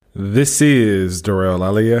This is Darrell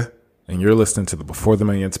Elliott, and you're listening to the Before the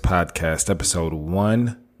Millions podcast, episode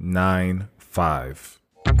 195.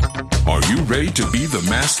 Are you ready to be the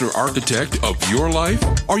master architect of your life?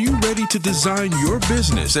 Are you ready to design your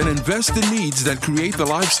business and invest in needs that create the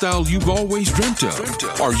lifestyle you've always dreamt of?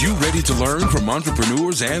 Are you ready to learn from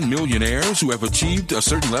entrepreneurs and millionaires who have achieved a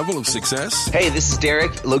certain level of success? Hey, this is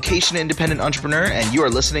Derek, location independent entrepreneur, and you are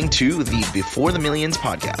listening to the Before the Millions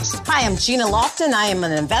podcast. Hi, I'm Gina Lofton. I am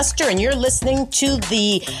an investor, and you're listening to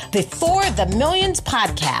the Before the Millions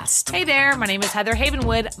podcast. Hey there, my name is Heather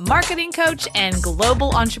Havenwood, marketing coach and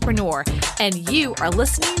global entrepreneur, and you are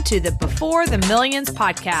listening to the Before the Millions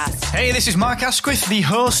podcast. Hey, this is Mark Asquith, the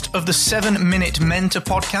host of the 7-Minute Mentor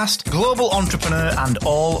podcast, global entrepreneur and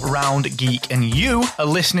all-round geek, and you are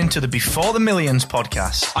listening to the Before the Millions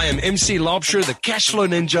podcast. I am MC Lobsher, the Cashflow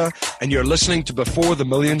Ninja, and you're listening to Before the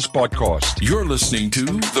Millions podcast. You're listening to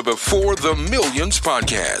the Before the Millions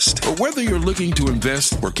podcast. Whether you're looking to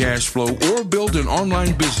invest for cash flow or build an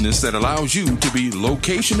online business that allows you to be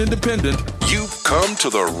location independent, you've come to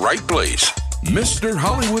the right place. Mr.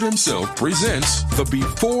 Hollywood himself presents the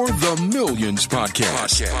Before the Millions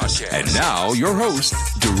podcast. And now your host,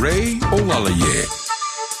 DeRay Olalaye.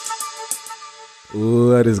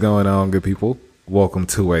 What is going on, good people? Welcome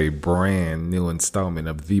to a brand new installment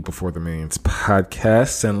of the Before the Millions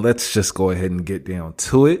podcast. And let's just go ahead and get down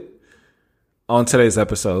to it. On today's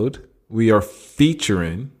episode, we are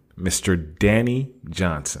featuring Mr. Danny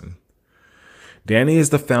Johnson. Danny is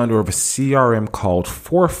the founder of a CRM called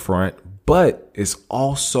Forefront, but is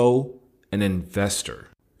also an investor.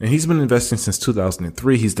 And he's been investing since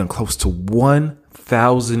 2003. He's done close to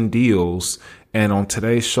 1,000 deals. And on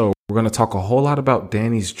today's show, we're going to talk a whole lot about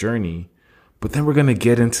Danny's journey, but then we're going to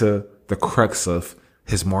get into the crux of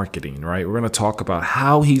his marketing, right? We're going to talk about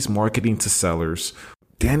how he's marketing to sellers.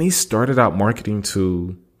 Danny started out marketing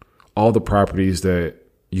to all the properties that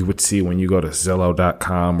you would see when you go to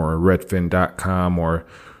Zillow.com or Redfin.com or,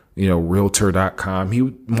 Realtor.com. He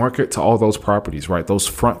would market to all those properties, right? Those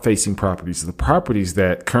front-facing properties, the properties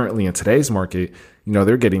that currently in today's market,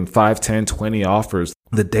 they're getting 5, 10, 20 offers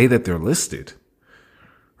the day that they're listed,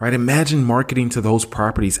 right? Imagine marketing to those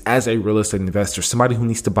properties as a real estate investor, somebody who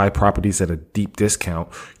needs to buy properties at a deep discount.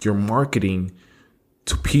 You're marketing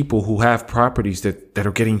to people who have properties that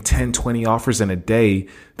are getting 10, 20 offers in a day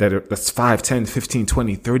that's 5, 10, 15,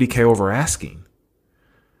 20, 30K over asking.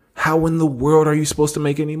 How in the world are you supposed to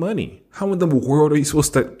make any money? How in the world are you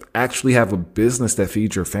supposed to actually have a business that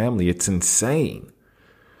feeds your family? It's insane.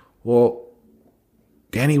 Well,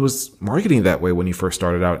 Danny was marketing that way when he first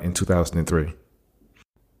started out in 2003.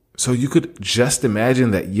 So you could just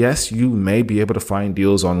imagine that, yes, you may be able to find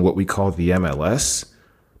deals on what we call the MLS,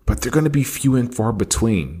 but they're going to be few and far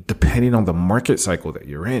between, depending on the market cycle that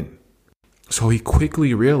you're in. So he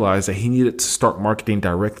quickly realized that he needed to start marketing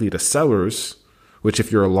directly to sellers, which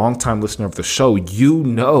if you're a longtime listener of the show, you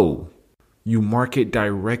market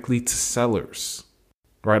directly to sellers,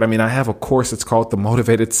 right? I mean, I have a course, it's called the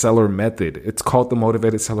Motivated Seller Method. It's called the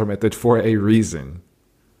Motivated Seller Method for a reason.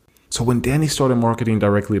 So when Danny started marketing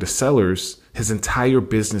directly to sellers, his entire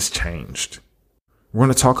business changed. We're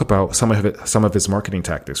going to talk about some of his marketing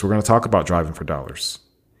tactics. We're going to talk about driving for dollars.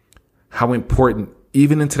 How important,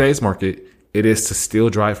 even in today's market, it is to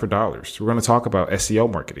still drive for dollars. We're going to talk about SEO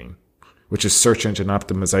marketing, which is search engine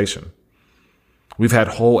optimization. We've had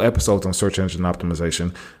whole episodes on search engine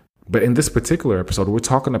optimization, but in this particular episode, we're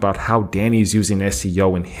talking about how Danny's using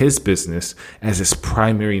SEO in his business as his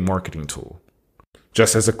primary marketing tool.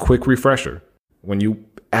 Just as a quick refresher, when you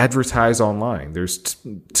advertise online, there's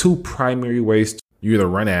two primary ways. You either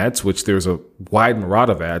run ads, which there's a wide myriad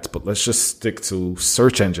of ads, but let's just stick to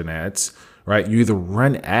search engine ads, right? You either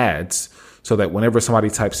run ads so that whenever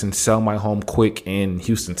somebody types in sell my home quick in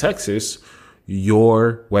Houston, Texas,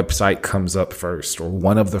 your website comes up first, or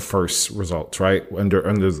one of the first results, right? Under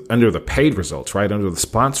the paid results, right? Under the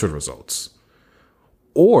sponsored results.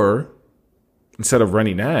 Or instead of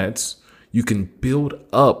running ads, you can build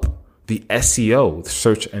up the SEO, the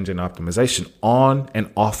search engine optimization, on and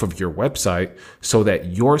off of your website so that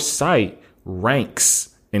your site ranks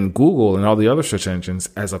in Google and all the other search engines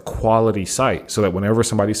as a quality site, so that whenever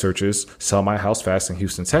somebody searches sell my house fast in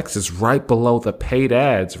Houston, Texas, right below the paid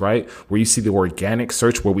ads, right, where you see the organic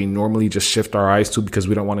search where we normally just shift our eyes to because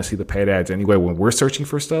we don't want to see the paid ads anyway, when we're searching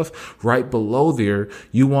for stuff, right below there,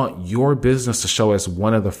 you want your business to show as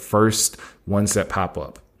one of the first ones that pop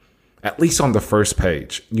up. At least on the first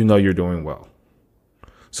page, you're doing well.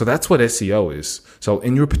 So that's what SEO is. So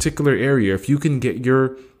in your particular area, if you can get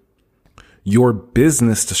your your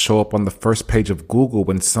business to show up on the first page of Google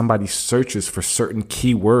when somebody searches for certain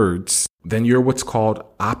keywords, then you're what's called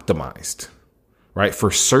optimized, right? For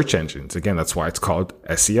search engines. Again, that's why it's called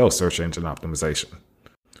SEO, search engine optimization.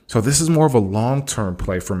 So this is more of a long-term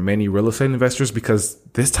play for many real estate investors because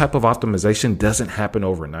this type of optimization doesn't happen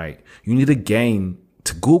overnight. You need to gain,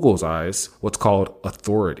 to Google's eyes, what's called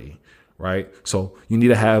authority, right? So you need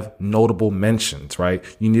to have notable mentions, right?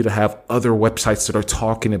 You need to have other websites that are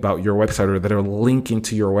talking about your website or that are linking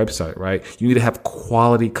to your website, right? You need to have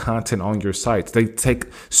quality content on your sites. They take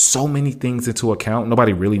so many things into account.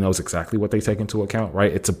 Nobody really knows exactly what they take into account,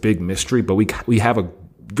 right? It's a big mystery, but we have a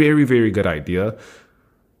very, very good idea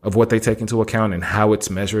of what they take into account and how it's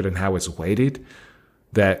measured and how it's weighted,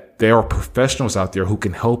 that there are professionals out there who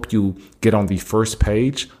can help you get on the first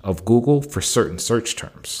page of Google for certain search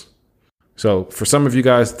terms. So for some of you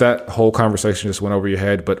guys, that whole conversation just went over your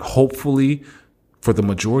head, but hopefully for the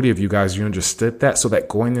majority of you guys, you understood that so that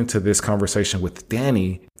going into this conversation with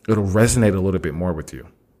Danny, it'll resonate a little bit more with you.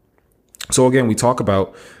 So again, we talk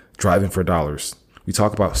about driving for dollars. We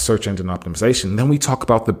talk about search engine optimization. Then we talk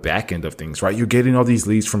about the back end of things, right? You're getting all these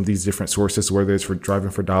leads from these different sources, whether it's for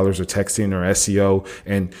driving for dollars or texting or SEO.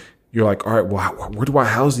 And you're like, all right, well, where do I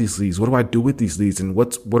house these leads? What do I do with these leads? And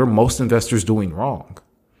what are most investors doing wrong?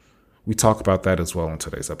 We talk about that as well in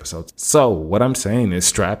today's episode. So what I'm saying is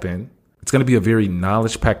strap in. It's going to be a very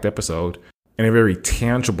knowledge-packed episode and a very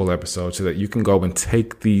tangible episode so that you can go and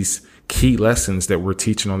take these key lessons that we're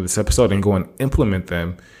teaching on this episode and go and implement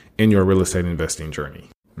them in your real estate investing journey.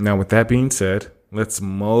 Now, with that being said, let's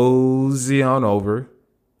mosey on over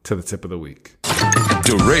to the tip of the week.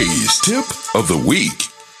 DeRay's tip of the week.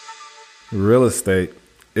 Real estate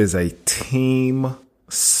is a team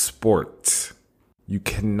sport. You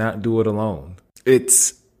cannot do it alone.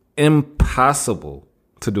 It's impossible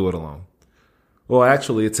to do it alone. Well,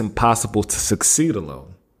 actually, it's impossible to succeed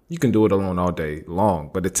alone. You can do it alone all day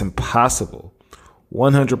long, but it's impossible.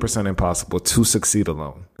 100% impossible to succeed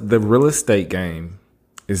alone. The real estate game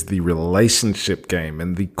is the relationship game.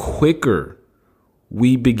 And the quicker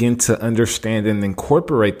we begin to understand and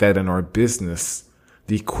incorporate that in our business,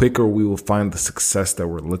 the quicker we will find the success that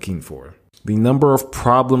we're looking for. The number of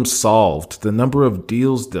problems solved, the number of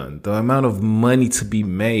deals done, the amount of money to be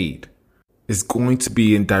made is going to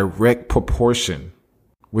be in direct proportion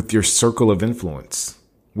with your circle of influence,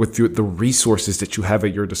 with the resources that you have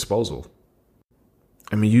at your disposal.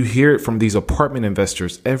 I mean, you hear it from these apartment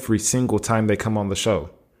investors every single time they come on the show.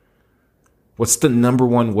 What's the number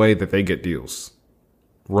one way that they get deals?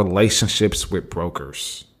 Relationships with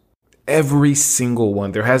brokers. Every single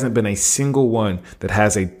one. There hasn't been a single one that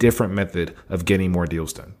has a different method of getting more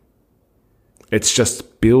deals done. It's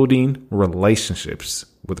just building relationships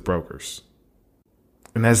with brokers.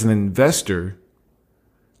 And as an investor,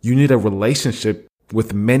 you need a relationship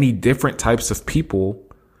with many different types of people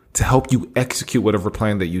to help you execute whatever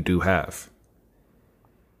plan that you do have.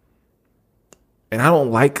 And I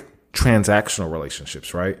don't like transactional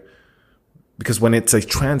relationships, right? Because when it's a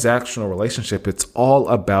transactional relationship, it's all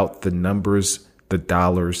about the numbers, the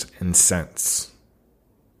dollars and cents.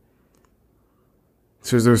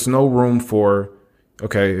 So there's no room for,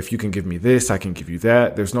 okay, if you can give me this, I can give you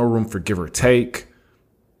that. There's no room for give or take.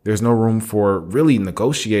 There's no room for really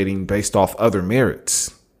negotiating based off other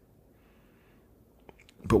merits.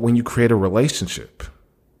 But when you create a relationship,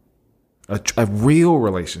 a real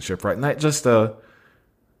relationship, right? Not just a,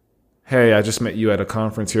 hey, I just met you at a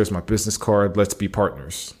conference. Here's my business card. Let's be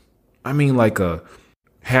partners. I mean like a,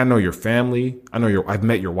 hey, I know your family. I've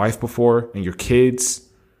met your wife before and your kids.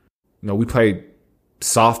 You know, we played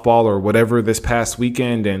softball or whatever this past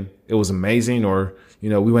weekend and it was amazing. Or, you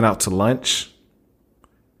know, we went out to lunch.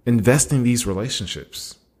 Invest in these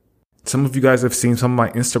relationships. Some of you guys have seen some of my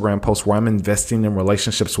Instagram posts where I'm investing in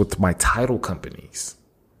relationships with my title companies,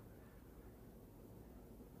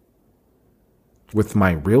 with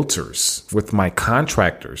my realtors, with my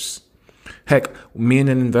contractors. Heck, me and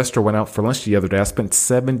an investor went out for lunch the other day. I spent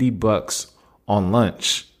 $70 on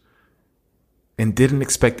lunch and didn't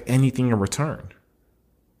expect anything in return.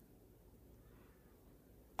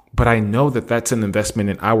 But I know that that's an investment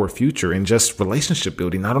in our future and just relationship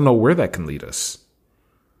building. I don't know where that can lead us.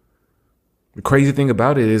 The crazy thing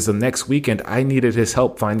about it is the next weekend, I needed his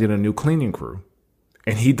help finding a new cleaning crew,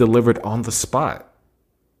 and he delivered on the spot.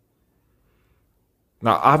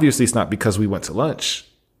 Now, obviously, it's not because we went to lunch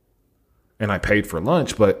and I paid for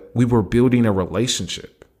lunch, but we were building a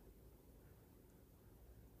relationship.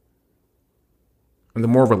 And the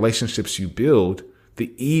more relationships you build,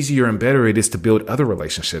 the easier and better it is to build other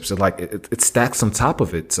relationships. It stacks on top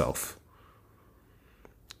of itself.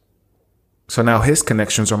 So now his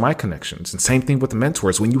connections are my connections. And same thing with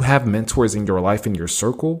mentors. When you have mentors in your life, in your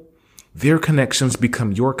circle, their connections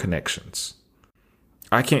become your connections.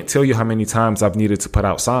 I can't tell you how many times I've needed to put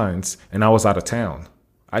out signs and I was out of town.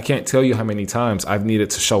 I can't tell you how many times I've needed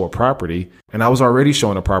to show a property and I was already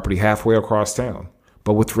showing a property halfway across town.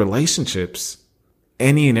 But with relationships,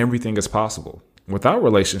 any and everything is possible. Without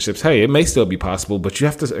relationships, hey, it may still be possible, but you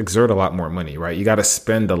have to exert a lot more money, right? You got to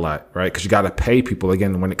spend a lot, right? Because you got to pay people.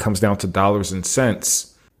 Again, when it comes down to dollars and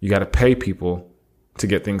cents, you got to pay people to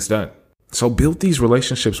get things done. So build these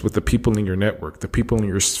relationships with the people in your network, the people in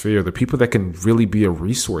your sphere, the people that can really be a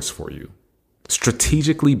resource for you.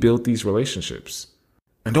 Strategically build these relationships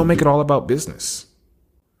and don't make it all about business,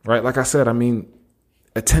 right? Like I said,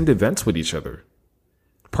 attend events with each other.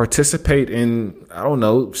 Participate in,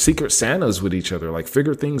 Secret Santas with each other, like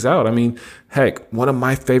figure things out. Heck, one of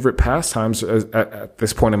my favorite pastimes at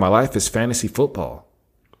this point in my life is fantasy football.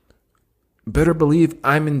 Better believe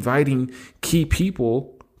I'm inviting key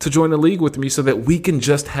people to join the league with me so that we can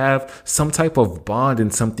just have some type of bond in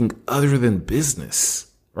something other than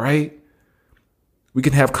business, right? We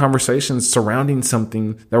can have conversations surrounding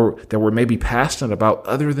something that we're maybe passionate about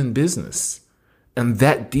other than business. And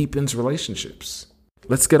that deepens relationships.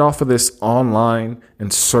 Let's get off of this online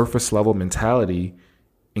and surface level mentality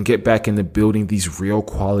and get back into building these real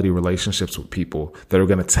quality relationships with people that are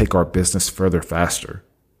going to take our business further faster.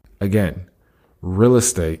 Again, real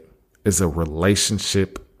estate is a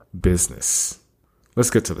relationship business. Let's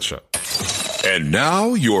get to the show. And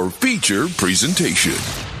now your feature presentation.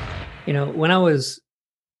 When I was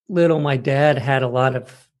little, my dad had a lot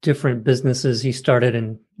of different businesses he started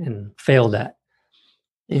and failed at.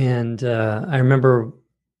 And I remember,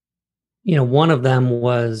 one of them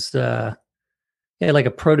was like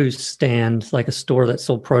a produce stand, like a store that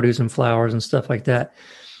sold produce and flowers and stuff like that.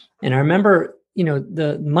 And I remember,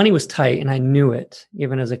 the money was tight and I knew it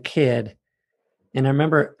even as a kid. And I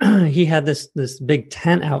remember he had this big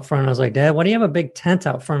tent out front. I was like, Dad, why do you have a big tent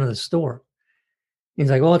out front of the store? He's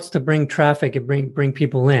like, well, it's to bring traffic and bring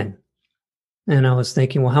people in. And I was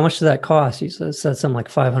thinking, well, how much does that cost? He said something like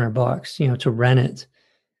 $500, to rent it.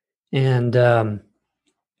 And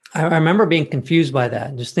I remember being confused by that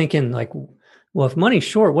and just thinking like, well, if money's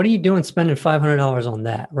short, what are you doing spending $500 on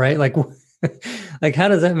that? Right. Like, like, how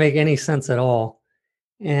does that make any sense at all?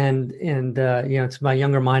 And to my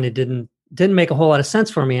younger mind, it didn't make a whole lot of sense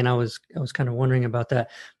for me. And I was kind of wondering about that.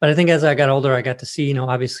 But I think as I got older, I got to see,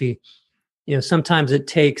 obviously, sometimes it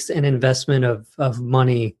takes an investment of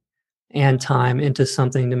money and time into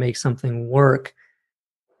something to make something work.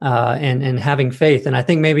 And having faith. And I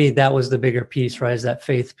think maybe that was the bigger piece, right? Is that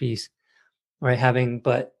faith piece, right?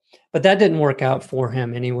 But that didn't work out for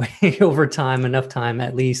him anyway, over time, enough time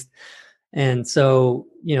at least. And so,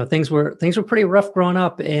 things were pretty rough growing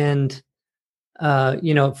up. And,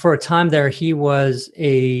 for a time there, he was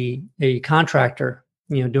a contractor,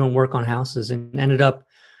 doing work on houses and ended up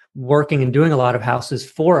working and doing a lot of houses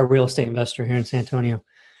for a real estate investor here in San Antonio.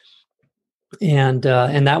 And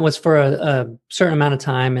that was for a certain amount of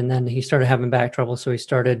time. And then he started having back trouble. So he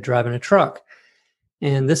started driving a truck.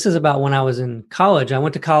 And this is about when I was in college. I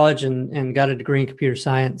went to college and got a degree in computer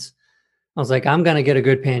science. I was like, I'm going to get a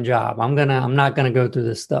good paying job. I'm not going to go through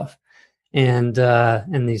this stuff and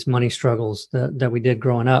these money struggles that we did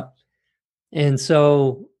growing up. And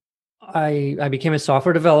so I became a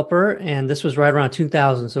software developer, and this was right around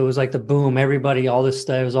 2000. So it was like the boom, everybody, all this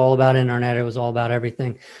stuff. It was all about internet. It was all about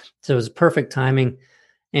everything. So it was perfect timing.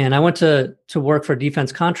 And I went to work for a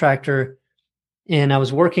defense contractor, and I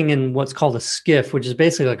was working in what's called a SCIF, which is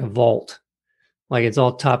basically like a vault. Like it's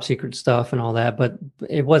all top secret stuff and all that, but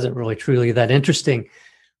it wasn't really truly that interesting.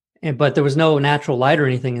 But there was no natural light or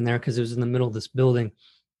anything in there because it was in the middle of this building.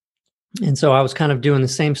 And so I was kind of doing the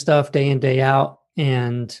same stuff day in, day out,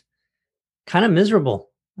 and kind of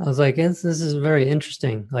miserable. I was like, this is very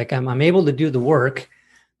interesting. Like I'm able to do the work,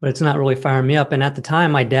 but it's not really firing me up. And at the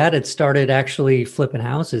time, my dad had started actually flipping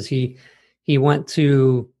houses. He went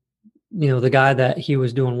to, the guy that he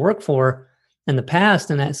was doing work for in the past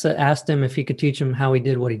and asked him if he could teach him how he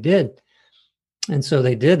did what he did. And so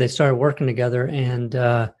they did. They started working together, and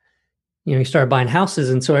he started buying houses.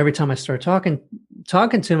 And so every time I started talking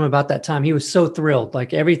to him about that time, he was so thrilled.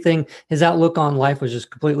 Like everything, his outlook on life was just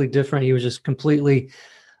completely different. He was just completely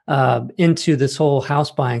into this whole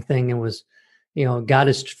house buying thing, and was, got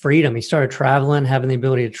his freedom. He started traveling, having the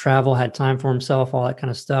ability to travel, had time for himself, all that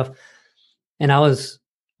kind of stuff. And I was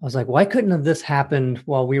like, why couldn't have this happened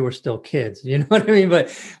while we were still kids? You know what I mean?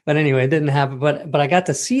 But anyway, it didn't happen. But I got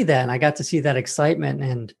to see that, and I got to see that excitement.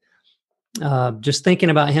 And just thinking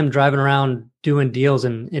about him driving around doing deals,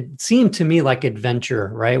 and it seemed to me like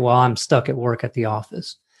adventure, right? While I'm stuck at work at the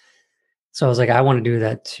office. So I was like, I want to do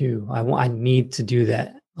that too. I need to do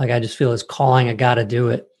that. Like, I just feel this calling. I got to do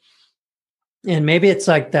it. And maybe it's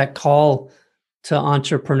like that call to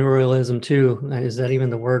entrepreneurialism too. Is that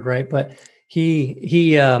even the word, right? But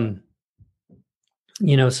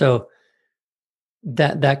so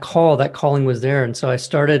that calling was there. And so I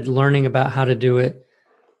started learning about how to do it,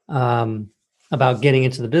 about getting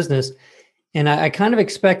into the business. And I kind of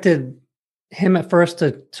expected him at first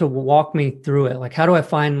to walk me through it. Like, how do I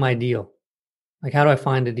find my deal? Like, how do I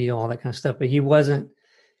find a deal? All that kind of stuff. But he wasn't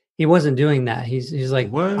doing that. He's like,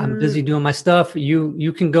 what? I'm busy doing my stuff.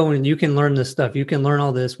 You can go and you can learn this stuff. You can learn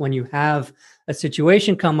all this. When you have a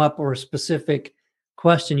situation come up or a specific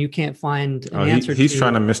question you can't find an answer he's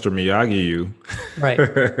trying to Mr. Miyagi you. Right.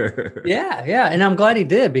 Yeah. And I'm glad he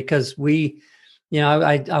did, because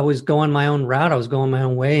I was going my own route. I was going my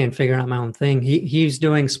own way and figuring out my own thing. He's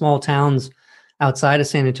doing small towns outside of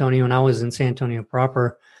San Antonio, and I was in San Antonio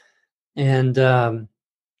proper. And so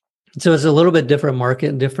it's a little bit different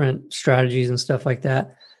market, different strategies and stuff like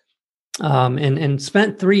that. And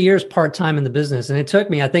spent 3 years part-time in the business. And it took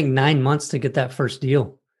me, I think, 9 months to get that first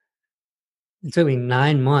deal. It took me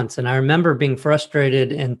 9 months. And I remember being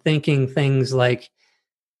frustrated and thinking things like,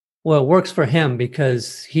 well, it works for him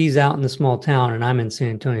because he's out in the small town and I'm in San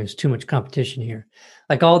Antonio. There's too much competition here.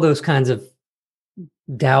 Like, all those kinds of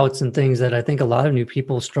doubts and things that I think a lot of new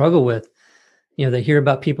people struggle with. They hear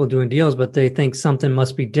about people doing deals, but they think something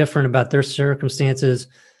must be different about their circumstances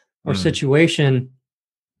or situation.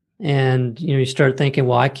 And, you start thinking,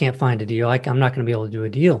 well, I can't find a deal. I'm not going to be able to do a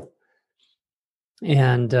deal.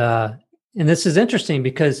 And this is interesting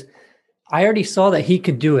because I already saw that he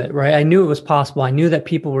could do it, right? I knew it was possible. I knew that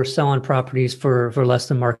people were selling properties for less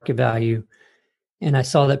than market value. And I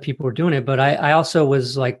saw that people were doing it, but I also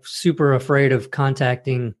was like super afraid of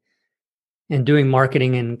contacting and doing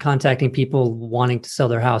marketing and contacting people wanting to sell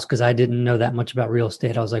their house, because I didn't know that much about real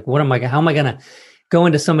estate. I was like, how am I going to go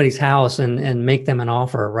into somebody's house and make them an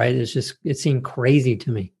offer, right? It seemed crazy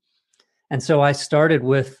to me. And so I started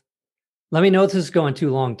with, let me know if this is going too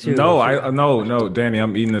long too. No, Danny,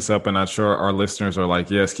 I'm eating this up, and I'm sure our listeners are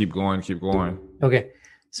like, yes, keep going. Okay.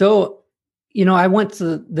 So, I went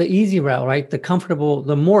to the easy route, right?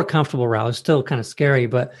 The more comfortable route. It's still kind of scary,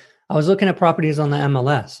 but I was looking at properties on the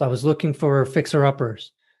MLS. I was looking for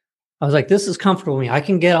fixer-uppers. I was like, this is comfortable with me. I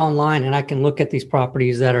can get online and I can look at these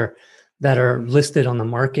properties that are listed on the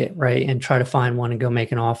market, right? And try to find one and go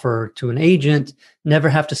make an offer to an agent, never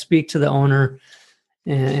have to speak to the owner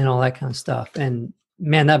and all that kind of stuff. And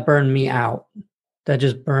man, that burned me out. That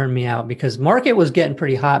just burned me out, because market was getting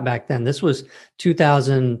pretty hot back then. This was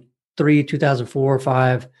 2003, 2004,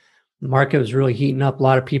 2005. The market was really heating up. A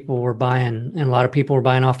lot of people were buying, and a lot of people were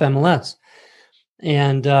buying off MLS.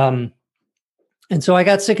 And so I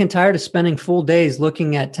got sick and tired of spending full days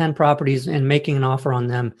looking at 10 properties and making an offer on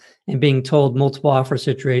them and being told multiple offer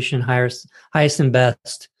situation, highest and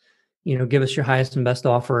best, give us your highest and best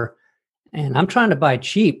offer. And I'm trying to buy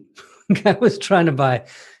cheap. I was trying to buy,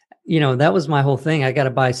 that was my whole thing. I got to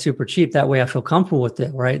buy super cheap. That way I feel comfortable with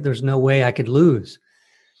it, right? There's no way I could lose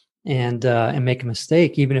and make a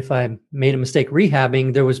mistake. Even if I made a mistake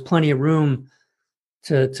rehabbing, there was plenty of room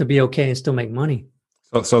to be okay and still make money.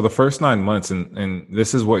 So the first 9 months, and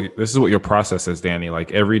this is what your process is, Danny.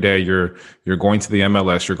 Like, every day you're going to the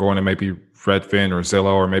MLS, you're going to maybe Redfin or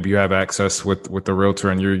Zillow, or maybe you have access with the realtor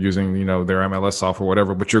and you're using, their MLS software,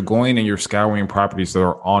 whatever, but you're going and you're scouring properties that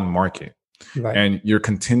are on market. Right. And you're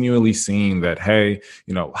continually seeing that, hey,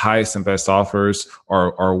 highest and best offers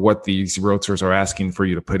are what these realtors are asking for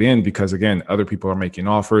you to put in, because again, other people are making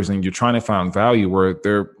offers and you're trying to find value where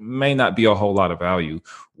there may not be a whole lot of value.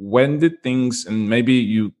 When did things, and maybe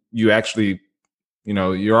you actually,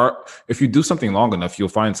 if you do something long enough, you'll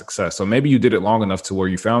find success. So maybe you did it long enough to where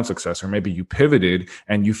you found success, or maybe you pivoted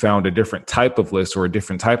and you found a different type of list or a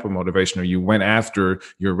different type of motivation, or you went after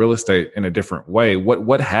your real estate in a different way.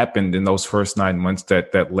 What happened in those first 9 months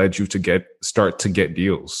that led you to start to get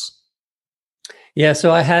deals? Yeah. So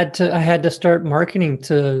I had to start marketing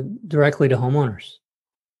directly to homeowners.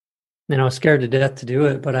 And I was scared to death to do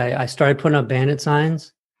it, but I started putting up bandit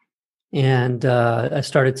signs. And I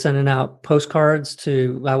started sending out postcards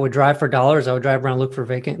I would drive for dollars. I would drive around, look for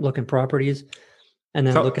vacant looking properties. And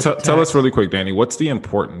then tell us really quick, Danny, what's the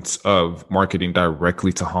importance of marketing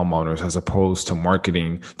directly to homeowners as opposed to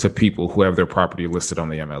marketing to people who have their property listed on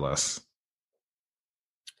the MLS?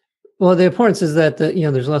 Well, the importance is that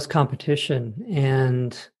there's less competition,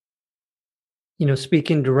 and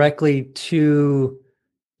speaking directly to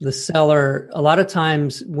the seller, a lot of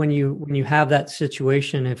times when you have that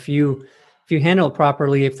situation, if you handle it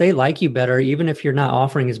properly, if they like you better, even if you're not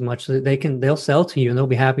offering as much, they'll sell to you and they'll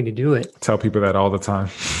be happy to do it. Tell people that all the time.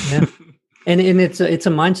 Yeah. And it's a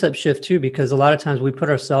mindset shift too, because a lot of times we put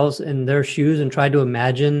ourselves in their shoes and try to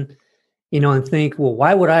imagine, and think, well,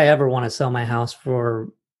 why would I ever want to sell my house for,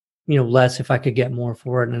 less if I could get more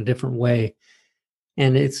for it in a different way?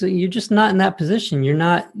 And you're just not in that position. You're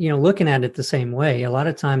not, looking at it the same way. A lot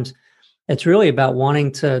of times it's really about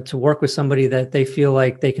wanting to work with somebody that they feel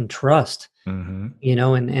like they can trust, and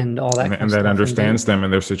all that. And that understands them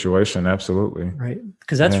and their situation. Absolutely. Right.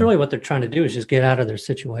 Because that's really what they're trying to do, is just get out of their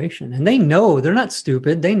situation. And they know, they're not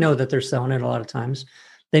stupid. They know that they're selling it a lot of times.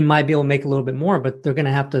 They might be able to make a little bit more, but they're going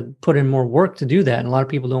to have to put in more work to do that. And a lot of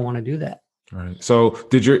people don't want to do that. Right. So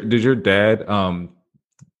did your dad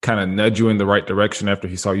kind of nudge you in the right direction after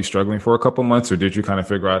he saw you struggling for a couple months, or did you kind of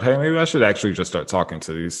figure out, hey, maybe I should actually just start talking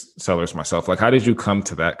to these sellers myself? Like, how did you come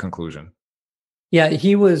to that conclusion? Yeah,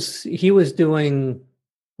 he was doing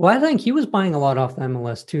well. I think he was buying a lot off the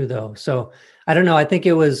MLS too, though. So I don't know. I think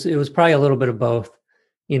it was probably a little bit of both.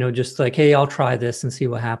 Just like, hey, I'll try this and see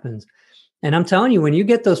what happens. And I'm telling you, when you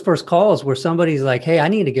get those first calls where somebody's like, hey, I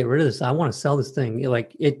need to get rid of this, I want to sell this thing,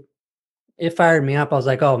 it fired me up. I was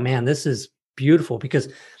like, oh man, this is beautiful, because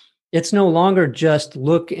it's no longer just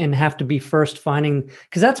look and have to be first finding,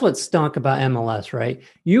 because that's what stunk about MLS, right?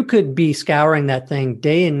 You could be scouring that thing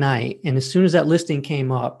day and night, and as soon as that listing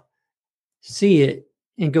came up, see it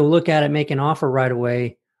and go look at it, make an offer right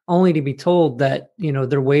away, only to be told that,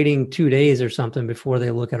 they're waiting 2 days or something before they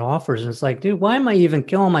look at offers. And it's like, dude, why am I even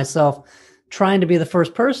killing myself trying to be the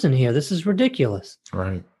first person here? This is ridiculous.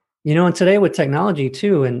 Right. And today with technology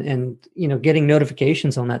too, and getting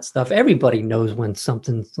notifications on that stuff, everybody knows when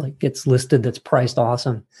something like gets listed that's priced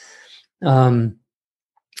awesome. So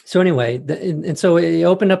anyway, and so it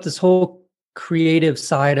opened up this whole creative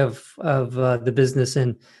side of the business.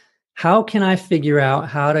 And how can I figure out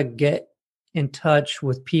how to get in touch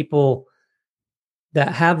with people that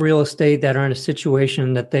have real estate that are in a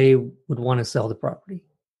situation that they would want to sell the property?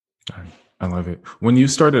 I love it. When you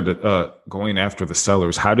started going after the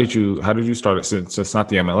sellers, how did you start it? Since it's not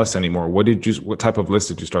the MLS anymore, what type of list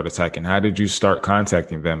did you start attacking? How did you start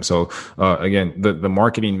contacting them? So again, the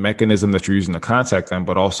marketing mechanism that you're using to contact them,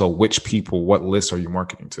 but also which people, what lists are you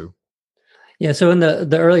marketing to? Yeah. So in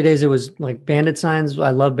the early days, it was like bandit signs. I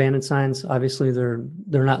love bandit signs. Obviously they're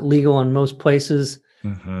not legal in most places.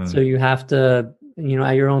 Mm-hmm. So you have to, at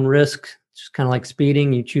your own risk, just kind of like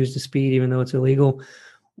speeding, you choose to speed, even though it's illegal.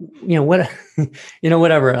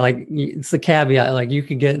 Whatever, like it's the caveat, like you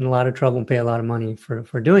could get in a lot of trouble and pay a lot of money for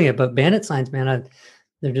doing it. But bandit signs, man,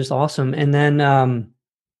 they're just awesome. And then,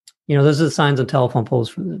 those are the signs on telephone poles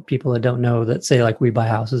for the people that don't know, that say like, we buy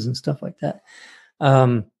houses and stuff like that.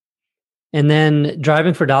 And then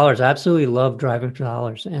driving for dollars. I absolutely love driving for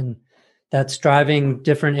dollars. And that's driving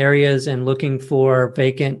different areas and looking for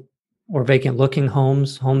vacant looking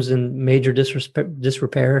homes in major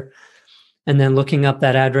disrepair. And then looking up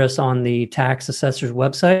that address on the tax assessor's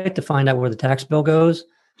website to find out where the tax bill goes,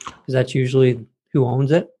 because that's usually who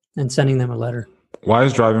owns it, and sending them a letter. Why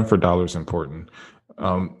is driving for dollars important?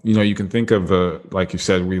 You can think of like you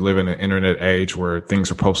said, we live in an internet age where things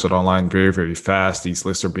are posted online very, very fast. These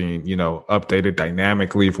lists are being, updated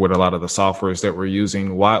dynamically with a lot of the softwares that we're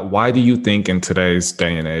using. Why do you think in today's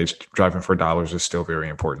day and age, driving for dollars is still very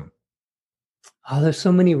important? Oh, there's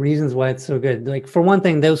so many reasons why it's so good. Like, for one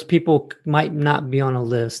thing, those people might not be on a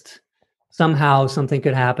list. Somehow something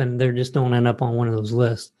could happen. They just don't end up on one of those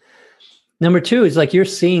lists. Number two is like, you're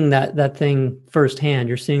seeing that thing firsthand.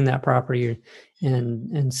 You're seeing that property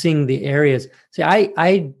and seeing the areas. See,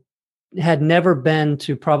 I had never been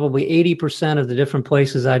to probably 80% of the different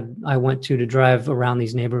places I went to drive around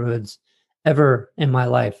these neighborhoods ever in my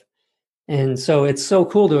life. And so it's so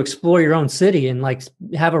cool to explore your own city and like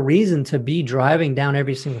have a reason to be driving down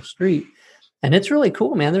every single street. And it's really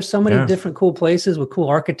cool, man. There's so many different cool places with cool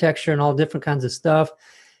architecture and all different kinds of stuff.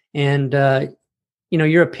 And,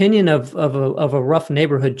 your opinion of a rough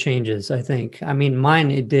neighborhood changes, I think. I mean, mine,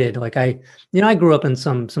 it did. Like I grew up in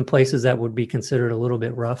some places that would be considered a little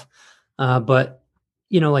bit rough. But,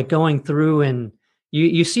 like going through and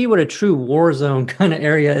you see what a true war zone kind of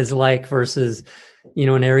area is like versus,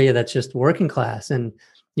 an area that's just working class. And,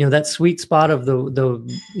 that sweet spot of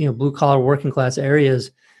the blue collar working class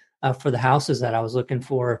areas for the houses that I was looking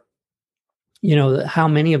for, how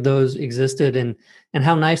many of those existed and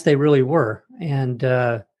how nice they really were. And,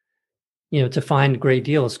 to find great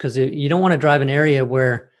deals, because you don't want to drive an area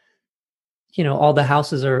where, all the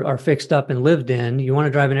houses are fixed up and lived in. You want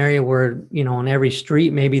to drive an area where, on every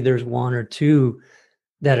street, maybe there's one or two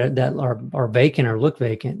that are vacant or look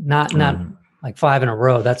vacant, not like 5 in a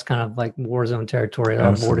row. That's kind of like war zone territory that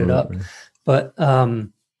are boarded up. But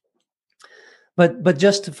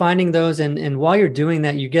just finding those, and while you're doing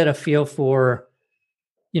that, you get a feel for,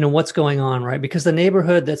 what's going on, right? Because the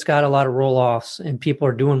neighborhood that's got a lot of roll-offs and people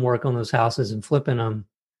are doing work on those houses and flipping them,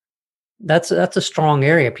 that's a strong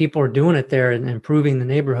area. People are doing it there and improving the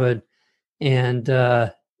neighborhood. And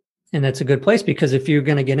that's a good place, because if you're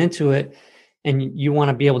going to get into it and you want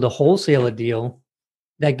to be able to wholesale a deal,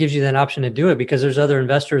 that gives you that option to do it, because there's other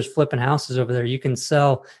investors flipping houses over there. You can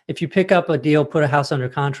sell, if you pick up a deal, put a house under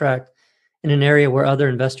contract in an area where other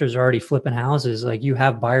investors are already flipping houses, like you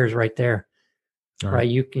have buyers right there, right?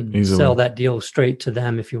 You can sell that deal straight to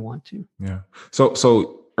them if you want to. Yeah.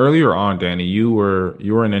 So earlier on, Danny, you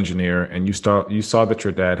were an engineer, and you saw that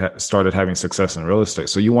your dad started having success in real estate.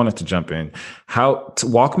 So you wanted to jump in.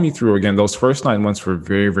 Walk me through again. Those first 9 months were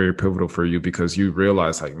very, very pivotal for you, because you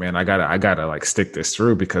realized, like, man, I gotta like stick this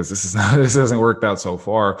through, because this hasn't worked out so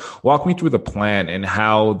far. Walk me through the plan and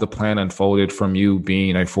how the plan unfolded from you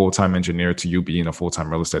being a full-time engineer to you being a full-time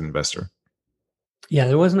real estate investor. Yeah,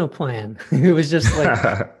 there was no plan. It was just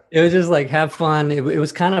like, have fun. It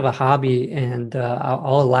was kind of a hobby, and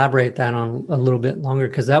I'll elaborate that on a little bit longer,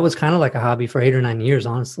 because that was kind of like a hobby for 8 or 9 years,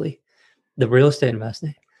 honestly, the real estate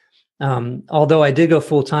investing. Although I did go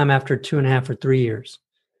full time after 2.5 or 3 years.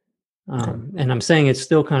 And I'm saying it's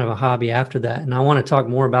still kind of a hobby after that. And I want to talk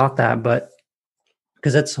more about that, but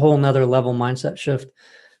because that's a whole nother level mindset shift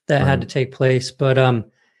that had to take place. But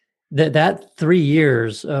that 3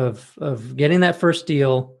 years of getting that first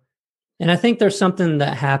deal, and I think there's something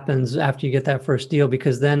that happens after you get that first deal,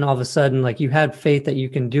 because then all of a sudden, like, you had faith that you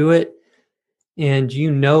can do it, and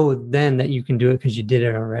then that you can do it because you did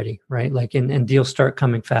it already, right? Like, and deals start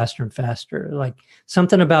coming faster and faster. Like,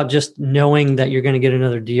 something about just knowing that you're going to get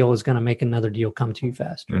another deal is going to make another deal come to you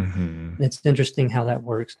faster. Mm-hmm. It's interesting how that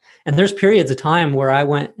works. And there's periods of time where I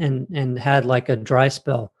went and had like a dry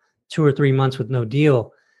spell, 2 or 3 months with no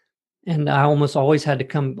deal. And I almost always had to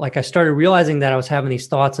come, like, I started realizing that I was having these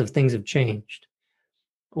thoughts of things have changed,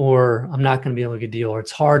 or I'm not going to be able to get a deal, or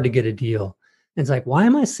it's hard to get a deal. And it's like, why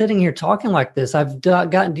am I sitting here talking like this? I've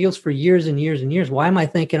gotten deals for years and years and years. Why am I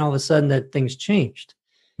thinking all of a sudden that things changed?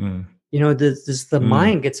 The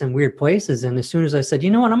mind gets in weird places. And as soon as I said, you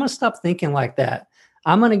know what, I'm going to stop thinking like that.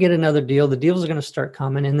 I'm going to get another deal. The deals are going to start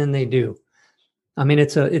coming, and then they do. I mean,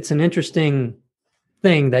 it's an interesting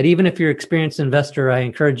thing that even if you're an experienced investor, I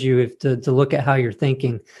encourage you to look at how you're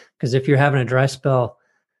thinking, because if you're having a dry spell,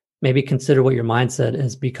 maybe consider what your mindset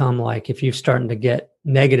has become like. If you're starting to get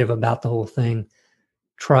negative about the whole thing,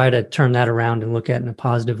 try to turn that around and look at it in a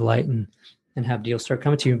positive light and have deals start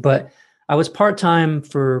coming to you. But I was part-time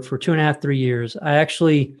for 2.5, 3 years. I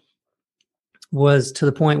actually was to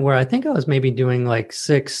the point where I think I was maybe doing like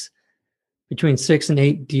between 6 and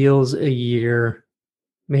 8 deals a year,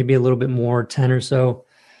 maybe a little bit more, 10 or so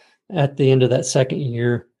at the end of that second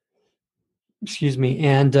year. Excuse me.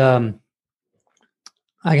 And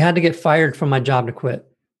I had to get fired from my job to quit.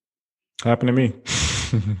 Happened to me.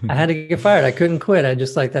 I had to get fired. I couldn't quit. I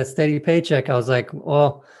just like that steady paycheck. I was like,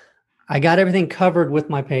 well, I got everything covered with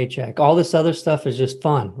my paycheck. All this other stuff is just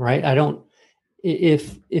fun, right?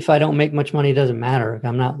 If I don't make much money, it doesn't matter.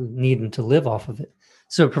 I'm not needing to live off of it.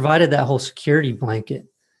 So it provided that whole security blanket.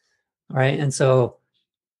 Right. And so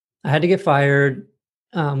I had to get fired.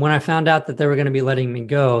 When I found out that they were going to be letting me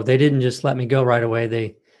go, they didn't just let me go right away.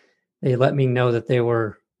 They let me know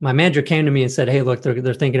that my manager came to me and said, hey, look,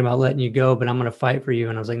 they're thinking about letting you go, but I'm going to fight for you.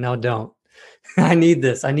 And I was like, no, don't. I need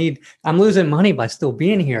this. I'm losing money by still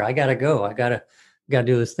being here. I got to go. I got to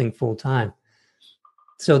do this thing full time.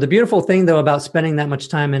 So the beautiful thing though, about spending that much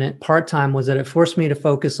time in it part-time was that it forced me to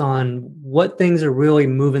focus on what things are really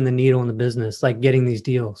moving the needle in the business, like getting these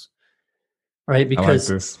deals, right?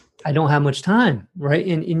 Because I don't have much time, right?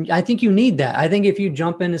 And I think you need that. I think if you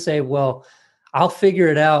jump in and say, well, I'll figure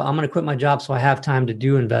it out, I'm going to quit my job so I have time to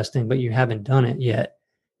do investing, but you haven't done it yet,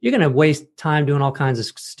 you're going to waste time doing all kinds of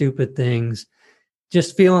stupid things,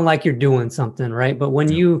 just feeling like you're doing something, right? But when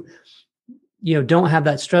you don't have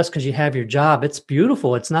that stress because you have your job, it's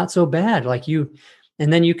beautiful. It's not so bad.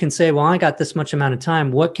 And then you can say, well, I got this much amount of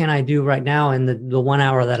time. What can I do right now in the 1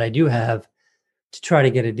 hour that I do have to try to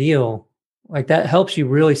get a deal? Like that helps you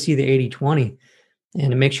really see the 80-20,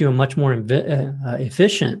 and it makes you a much more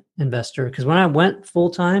efficient investor. Because when I went full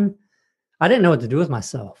time, I didn't know what to do with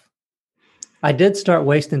myself. I did start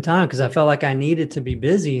wasting time because I felt like I needed to be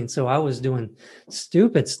busy, and so I was doing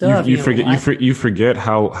stupid stuff. You forget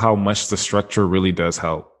how much the structure really does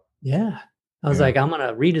help. Yeah, I was like, I'm going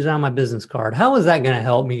to redesign my business card. How is that going to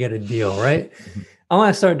help me get a deal, right? I want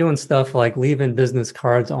to start doing stuff like leaving business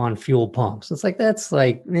cards on fuel pumps. It's like, that's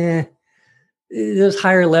like, there's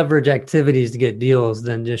higher leverage activities to get deals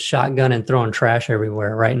than just shotgun and throwing trash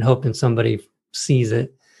everywhere, right? And hoping somebody sees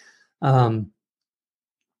it. And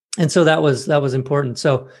so that was important.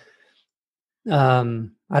 So I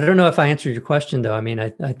don't know if I answered your question though. I mean,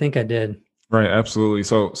 I think I did. Right, absolutely.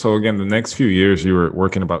 So again, the next few years, you were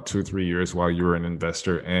working about 2 or 3 years while you were an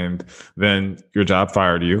investor, and then your job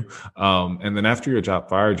fired you. And then after your job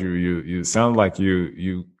fired you, you sound like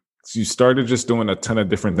you started just doing a ton of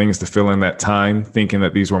different things to fill in that time, thinking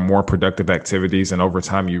that these were more productive activities. And over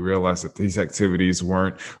time, you realized that these activities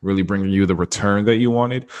weren't really bringing you the return that you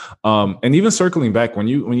wanted. And even circling back, when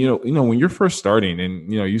you're first starting,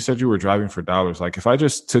 and you said you were driving for dollars. Like if I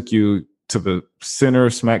just took you to the center,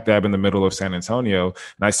 smack dab in the middle of San Antonio,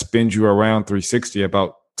 and I spin you around 360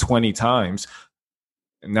 about 20 times,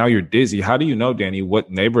 and now you're dizzy. How do you know, Danny, what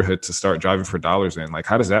neighborhood to start driving for dollars in? Like,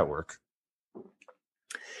 how does that work?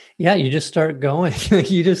 Yeah, you just start going.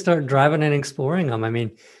 You just start driving and exploring them. I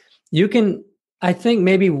mean, I think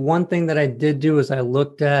maybe one thing that I did do is I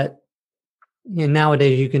looked at,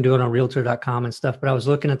 nowadays you can do it on realtor.com and stuff, but I was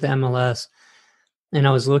looking at the MLS and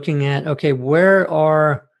I was looking at, okay, where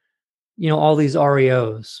are all these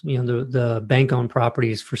REOs, the bank-owned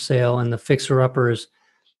properties for sale and the fixer-uppers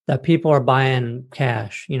that people are buying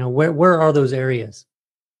cash, where are those areas?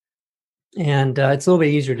 And it's a little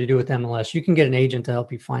bit easier to do with MLS. You can get an agent to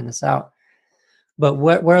help you find this out. But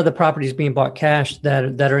where are the properties being bought cash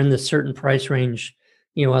that are in the certain price range,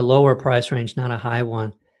 a lower price range, not a high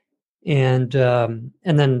one, and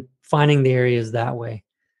then finding the areas that way.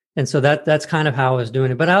 And so that's kind of how I was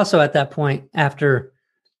doing it. But also at that point, after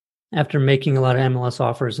making a lot of MLS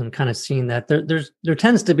offers and kind of seeing that there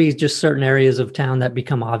tends to be just certain areas of town that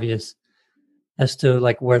become obvious as to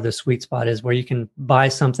like where the sweet spot is, where you can buy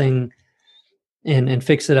something and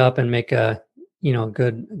fix it up and make a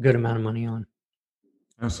good amount of money on.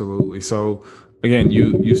 Absolutely. So again,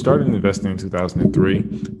 you started investing in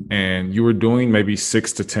 2003, and you were doing maybe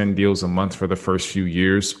 6 to 10 deals a month for the first few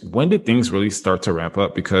years. When did things really start to ramp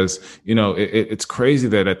up? Because it's crazy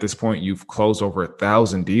that at this point you've closed over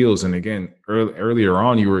 1,000 deals, and again, earlier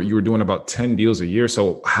on you were doing about 10 deals a year.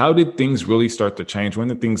 So how did things really start to change? When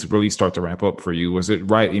did things really start to ramp up for you? Was it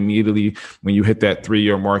right immediately when you hit that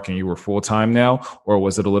 3-year mark and you were full time now, or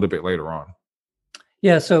was it a little bit later on?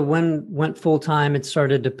 Yeah. So when went full time, it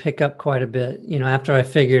started to pick up quite a bit, after I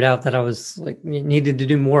figured out that I was needed to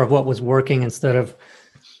do more of what was working instead of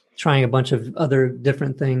trying a bunch of other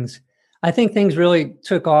different things. I think things really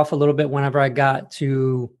took off a little bit whenever I got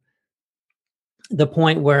to the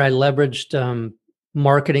point where I leveraged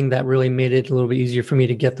marketing that really made it a little bit easier for me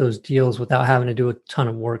to get those deals without having to do a ton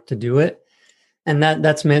of work to do it. And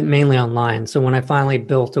that's mainly online. So when I finally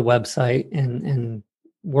built a website and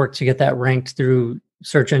worked to get that ranked through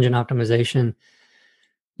search engine optimization,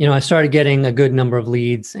 I started getting a good number of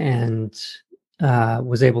leads and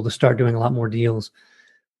was able to start doing a lot more deals.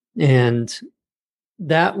 And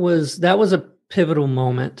that was a pivotal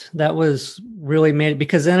moment. That was really made,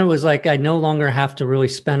 because then it was like I no longer have to really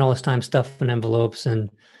spend all this time stuffing envelopes and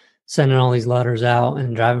sending all these letters out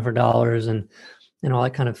and driving for dollars and all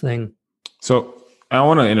that kind of thing. So I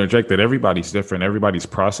want to interject that everybody's different. Everybody's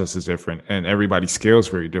process is different and everybody's scale is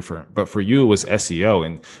very different. But for you, it was SEO.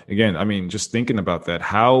 And again, I mean, just thinking about that,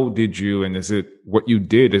 how did you, and is it what you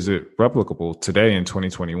did, is it replicable today in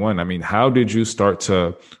 2021? I mean, how did you start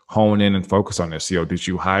to hone in and focus on SEO? Did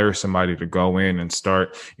you hire somebody to go in and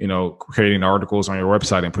start, creating articles on your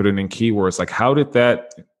website and put it in keywords? Like, how did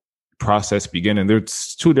that process begin? And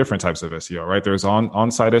there's 2 different types of SEO, right? There's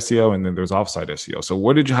on-site SEO and then there's off-site SEO.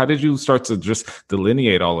 So how did you start to just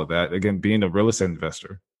delineate all of that? Again, being a real estate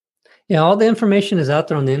investor. Yeah, all the information is out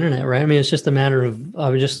there on the internet, right? I mean, it's just a matter of I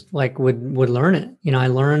would just would learn it. I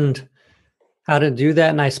learned how to do that,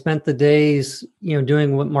 and I spent the days,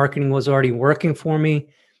 doing what marketing was already working for me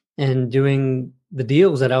and doing the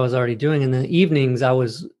deals that I was already doing. In the evenings, I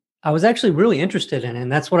was actually really interested in it.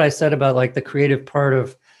 And that's what I said about like the creative part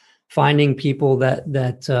of finding people that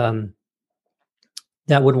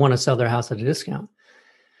would want to sell their house at a discount.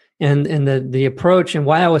 And the approach, and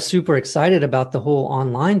why I was super excited about the whole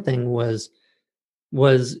online thing was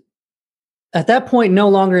at that point, no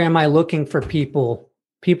longer am I looking for people.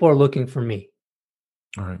 People are looking for me.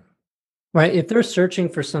 All right. Right. If they're searching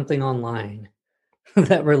for something online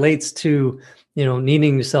that relates to,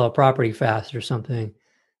 needing to sell a property fast or something,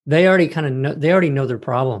 they already know their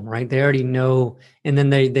problem, right? They already know, and then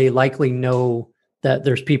they likely know that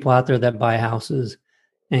there's people out there that buy houses,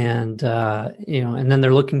 and and then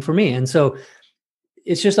they're looking for me. And so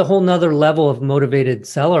it's just a whole nother level of motivated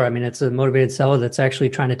seller. I mean, it's a motivated seller that's actually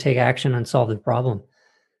trying to take action and solve the problem.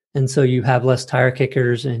 And so you have less tire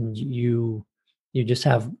kickers, and you just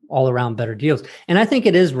have all around better deals. And I think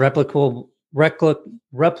it is replicable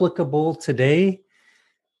today.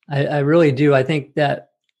 I really do. I think that,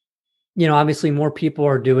 obviously more people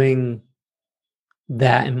are doing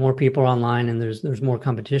that, and more people are online, and there's more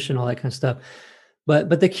competition, all that kind of stuff.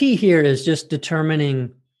 But the key here is just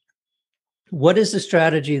determining what is the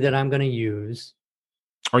strategy that I'm going to use.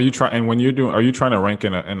 Are you trying to rank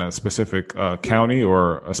in a specific county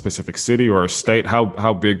or a specific city or a state?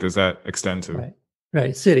 How big does that extend to?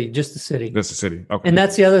 Right. City, just the city. Just the city. Okay. And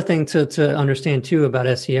that's the other thing to understand too about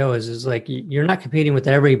SEO is like, you're not competing with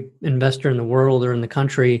every investor in the world or in the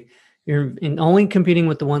country. You're only competing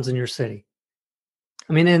with the ones in your city.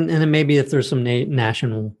 I mean, and then maybe if there's some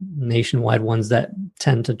nationwide ones that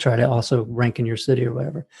tend to try to also rank in your city or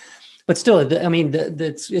whatever, but still, I mean,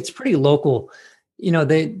 it's pretty local.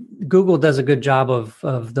 Google does a good job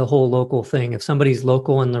of the whole local thing. If somebody's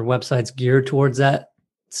local and their website's geared towards that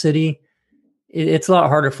city, it's a lot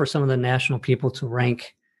harder for some of the national people to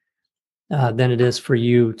rank than it is for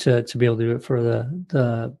you to be able to do it for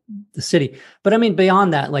the city. But I mean,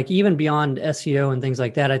 beyond that, like even beyond SEO and things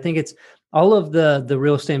like that, I think it's all of the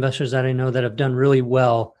real estate investors that I know that have done really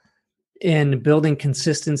well in building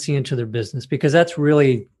consistency into their business, because that's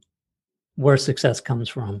really where success comes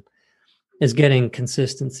from, is getting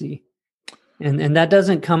consistency. And that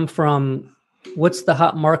doesn't come from what's the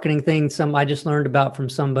hot marketing thing I just learned about from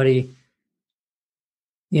somebody,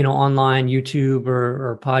 online, YouTube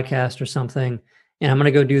or podcast or something. And I'm going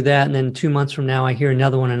to go do that. And then 2 months from now, I hear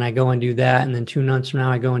another one and I go and do that. And then 2 months from now,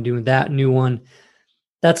 I go and do that new one.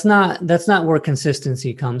 That's not where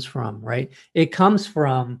consistency comes from, right? It comes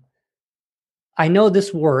from, I know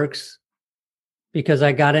this works because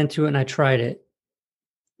I got into it and I tried it.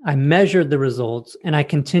 I measured the results and I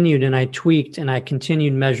continued and I tweaked and I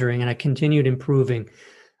continued measuring and I continued improving.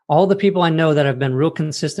 All the people I know that have been real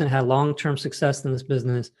consistent, had long-term success in this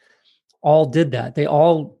business, all did that. They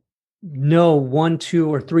all know 1,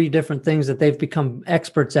 2, or 3 different things that they've become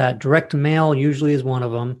experts at. Direct mail usually is one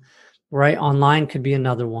of them, right? Online could be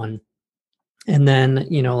another one. And then,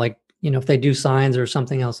 if they do signs or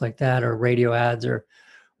something else like that, or radio ads or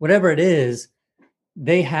whatever it is,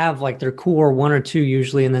 they have like their core 1 or 2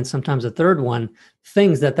 usually, and then sometimes a third one,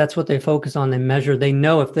 things that's what they focus on. They measure, they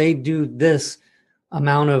know if they do this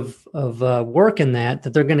amount of work in that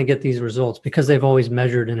they're going to get these results because they've always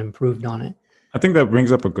measured and improved on it. I think that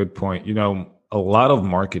brings up a good point. A lot of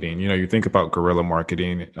marketing, you think about guerrilla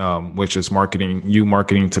marketing, which is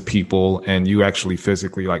marketing to people, and you actually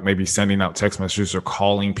physically, like maybe sending out text messages or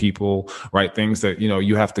calling people, right? Things that,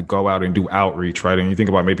 you have to go out and do outreach, right? And you think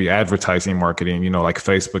about maybe advertising marketing, like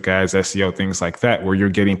Facebook ads, SEO, things like that, where you're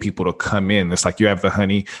getting people to come in. It's like, you have the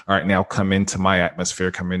honey. All right, now come into my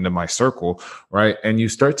atmosphere, come into my circle, right? And you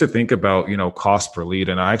start to think about, cost per lead.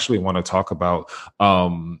 And I actually want to talk about,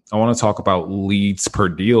 leads per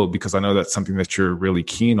deal, because I know that's something that you're really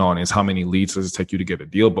keen on, is how many leads does it take you to get a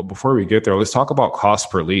deal. But before we get there, let's talk about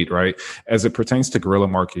cost per lead, right? As it pertains to guerrilla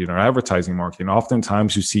marketing or advertising marketing,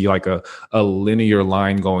 oftentimes you see like a linear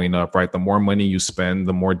line going up, right? The more money you spend,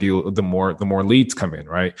 the more leads come in,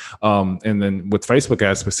 right? And then with Facebook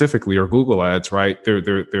ads specifically, or Google ads, right?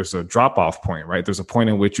 There's a drop off point, right? There's a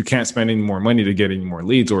point in which you can't spend any more money to get any more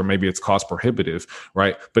leads, or maybe it's cost prohibitive,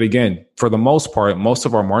 right? But again, for the most part, most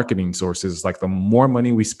of our marketing sources, like the more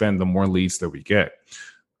money we spend, the more leads that we get.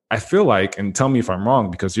 I feel like, and tell me if I'm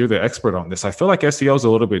wrong, because you're the expert on this, I feel like SEO is a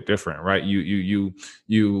little bit different, right?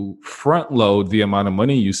 You front load the amount of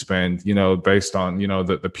money you spend, based on,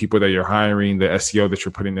 the people that you're hiring, the SEO that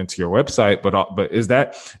you're putting into your website. But is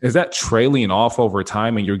that trailing off over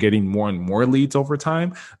time and you're getting more and more leads over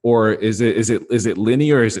time? Or is it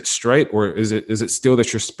linear? Is it straight? Or is it still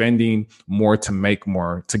that you're spending more to make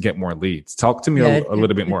more, to get more leads? Talk to me a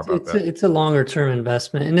little bit more about that. It's a longer term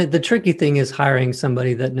investment. And the tricky thing is hiring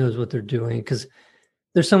somebody that knows what they're doing, because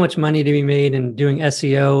there's so much money to be made in doing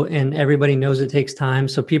SEO, and everybody knows it takes time.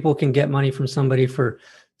 So people can get money from somebody for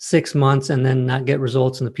 6 months and then not get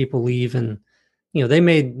results, and the people leave, and they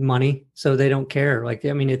made money, so they don't care. Like,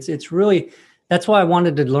 I mean, it's really, that's why I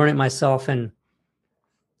wanted to learn it myself. And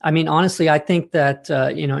I mean, honestly, I think that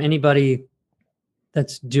anybody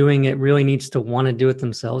that's doing it really needs to want to do it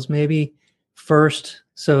themselves, maybe first,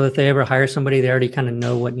 so if they ever hire somebody, they already kind of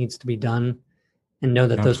know what needs to be done and know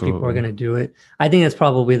that those people are going to do it. I think that's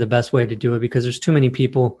probably the best way to do it, because there's too many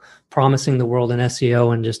people promising the world in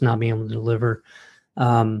SEO and just not being able to deliver.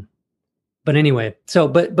 But anyway, so,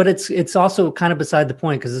 but it's also kind of beside the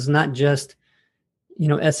point, because it's not just,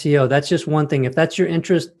 SEO, that's just one thing. If that's your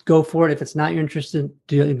interest, go for it. If it's not your interest,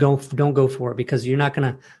 don't go for it, because you're not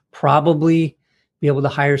going to probably be able to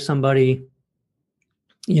hire somebody,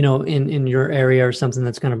 in your area or something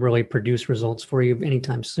that's going to really produce results for you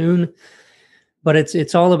anytime soon. But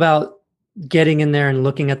it's all about getting in there and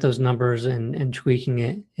looking at those numbers and tweaking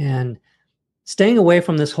it, and staying away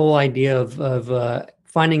from this whole idea of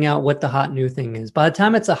finding out what the hot new thing is. By the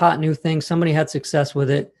time it's a hot new thing, somebody had success with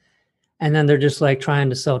it, and then they're just like trying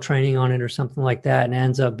to sell training on it or something like that, and it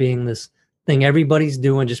ends up being this thing everybody's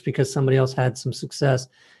doing just because somebody else had some success.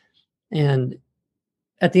 And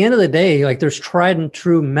at the end of the day, like, there's tried and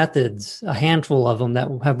true methods, a handful of them that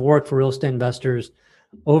have worked for real estate investors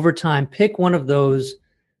over time. Pick one of those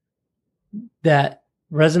that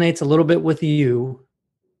resonates a little bit with you,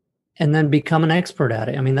 and then become an expert at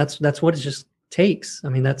it. I mean, that's what it just takes. I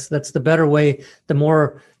mean, that's the better way, the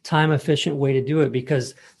more time efficient way to do it,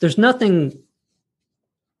 because there's nothing,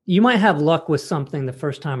 you might have luck with something the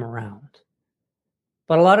first time around,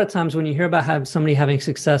 but a lot of times when you hear about somebody having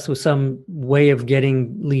success with some way of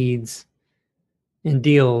getting leads and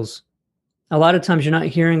deals, a lot of times you're not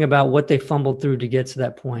hearing about what they fumbled through to get to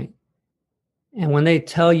that point. And when they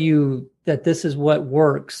tell you that this is what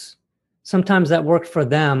works, sometimes that worked for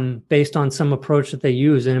them based on some approach that they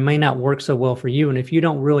use, and it may not work so well for you. And if you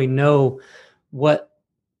don't really know what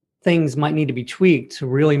things might need to be tweaked to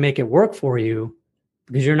really make it work for you,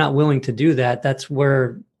 because you're not willing to do that, that's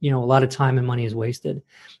where, a lot of time and money is wasted.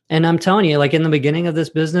 And I'm telling you, like, in the beginning of this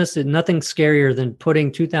business, nothing's scarier than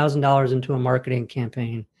putting $2,000 into a marketing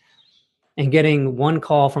campaign and getting one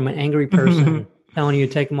call from an angry person telling you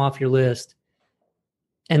to take them off your list,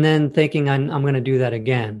 and then thinking I'm going to do that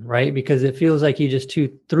again, right? Because it feels like you just threw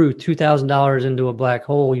 $2,000 into a black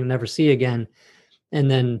hole you'll never see again, and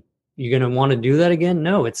then you're going to want to do that again?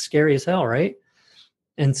 No, it's scary as hell, right?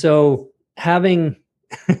 And so having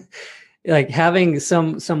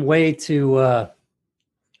some way to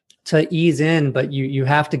ease in, but you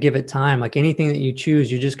have to give it time. Like anything that you choose,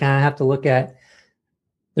 you just kind of have to look at,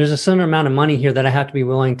 there's a certain amount of money here that I have to be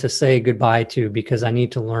willing to say goodbye to, because I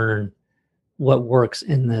need to learn what works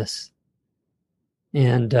in this.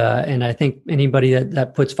 And I think anybody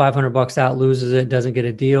that puts $500 out, loses it, doesn't get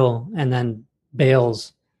a deal, and then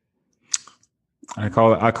bails. I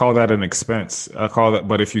call that an expense.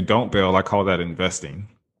 But if you don't bail, I call that investing.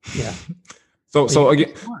 Yeah. So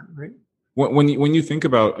again, smart, right? when you think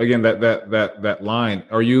about, again, that line,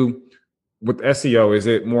 are you, with SEO, is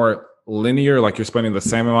it more linear, like you're spending the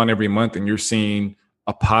same amount every month and you're seeing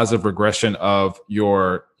a positive regression of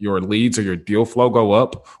your leads or your deal flow go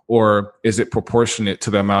up, or is it proportionate to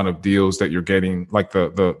the amount of deals that you're getting, like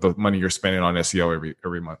the money you're spending on SEO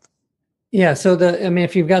every month? Yeah. So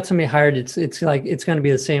if you've got somebody hired, it's going to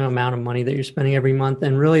be the same amount of money that you're spending every month.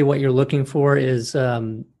 And really what you're looking for is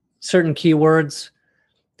certain keywords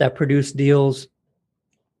that produce deals,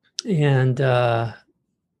 and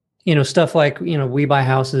stuff like, we buy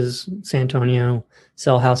houses, San Antonio,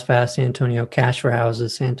 sell house fast, San Antonio, cash for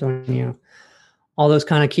houses, San Antonio, all those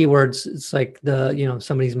kind of keywords. It's like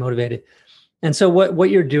somebody's motivated. And so what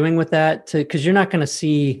you're doing with that, because you're not going to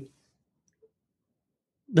see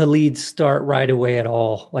the leads start right away at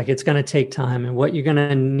all. Like, it's going to take time. And what you're going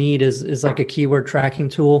to need is like a keyword tracking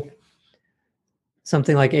tool,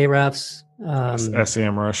 something like Ahrefs,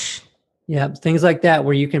 SEMrush. Yeah, things like that,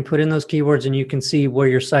 where you can put in those keywords and you can see where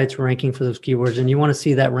your site's ranking for those keywords, and you want to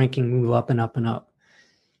see that ranking move up and up and up.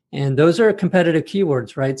 And those are competitive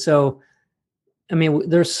keywords, right? So,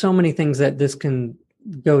 there's so many things that this can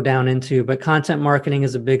go down into, but content marketing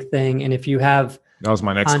is a big thing. And if you have, that was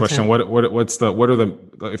my next question. What are the,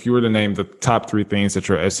 if you were to name the top 3 things that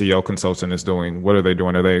your SEO consultant is doing, what are they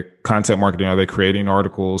doing? Are they content marketing? Are they creating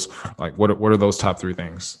articles? Like, what are those top 3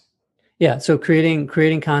 things? Yeah. So creating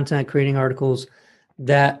content, creating articles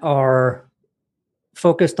that are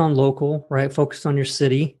focused on local, right? Focused on your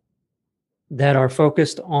city, that are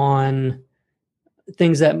focused on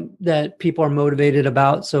things that people are motivated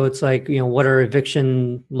about. So it's like, what are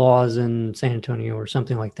eviction laws in San Antonio or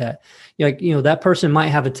something like that? That person might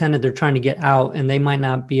have a tenant they're trying to get out, and they might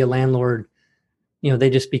not be a landlord.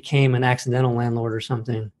 They just became an accidental landlord or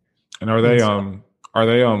something. And are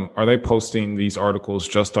they posting these articles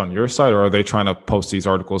just on your site, or are they trying to post these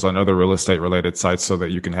articles on other real estate related sites so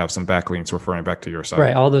that you can have some backlinks referring back to your site?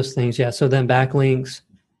 Right. All those things. Yeah. So then backlinks,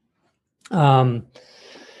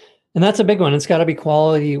 and that's a big one. It's got to be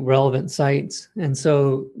quality, relevant sites. And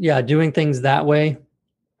so, yeah, doing things that way,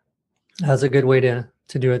 that's a good way to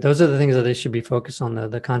do it. Those are the things that they should be focused on,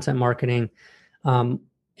 the content marketing. And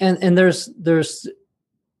there's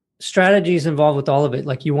strategies involved with all of it.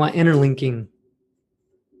 Like, you want interlinking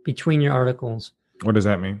between your articles. What does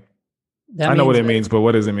that mean? That I know what it means means, but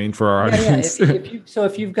what does it mean for our audience?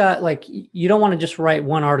 If you've got like, you don't want to just write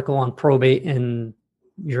one article on probate in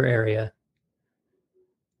your area.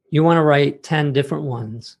 You want to write 10 different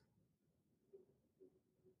ones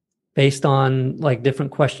based on like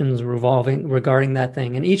different questions regarding that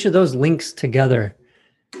thing. And each of those links together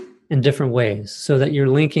in different ways so that you're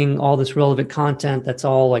linking all this relevant content that's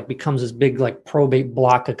all like becomes this big like probate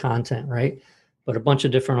block of content, right? But a bunch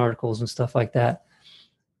of different articles and stuff like that.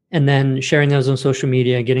 And then sharing those on social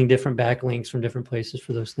media, getting different backlinks from different places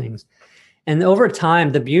for those things. And over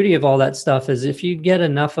time, the beauty of all that stuff is if you get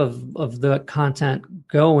enough of the content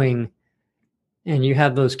going and you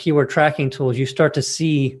have those keyword tracking tools, you start to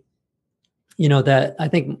see, you know, that I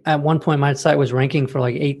think at one point my site was ranking for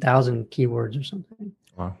like 8,000 keywords or something.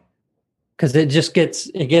 Wow. Because it just gets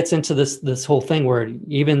into this whole thing where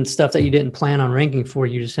even stuff that you didn't plan on ranking for,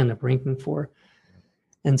 you just end up ranking for.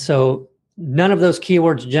 And so none of those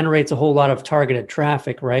keywords generates a whole lot of targeted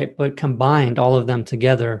traffic, right? But combined, all of them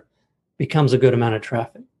together becomes a good amount of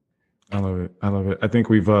traffic. I love it. I love it. I think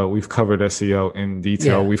we've covered SEO in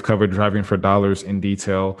detail. Yeah. We've covered driving for dollars in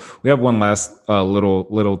detail. We have one last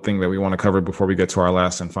little thing that we want to cover before we get to our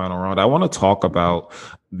last and final round. I want to talk about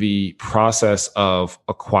the process of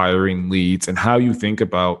acquiring leads and how you think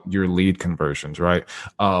about your lead conversions, right?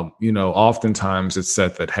 You know, oftentimes it's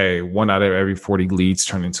said that, hey, 1 out of every 40 leads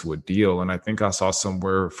turn into a deal. And I think I saw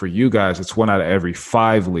somewhere for you guys, it's 1 out of every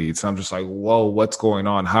 5 leads. And I'm just like, whoa, what's going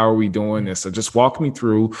on? How are we doing this? So just walk me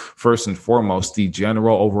through, first and foremost, the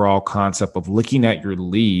general overall concept of looking at your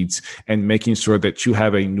leads and making sure that you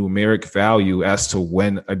have a numeric value as to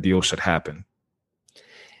when a deal should happen.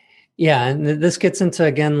 Yeah. And this gets into,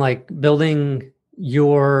 again, like building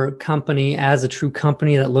your company as a true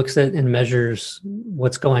company that looks at and measures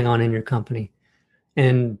what's going on in your company.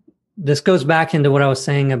 And this goes back into what I was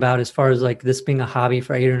saying about as far as like this being a hobby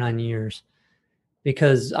for 8 or 9 years,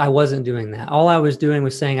 because I wasn't doing that. All I was doing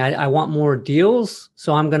was saying, I want more deals,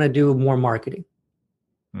 so I'm going to do more marketing.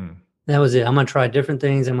 That was it. I'm going to try different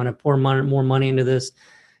things. I'm going to pour more money into this.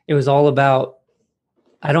 It was all about,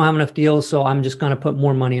 I don't have enough deals, so I'm just going to put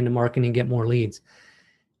more money into marketing and get more leads.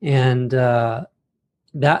 And that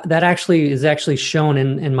actually is actually shown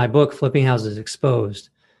in my book, Flipping Houses Exposed.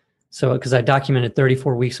 So, because I documented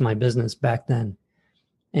 34 weeks of my business back then.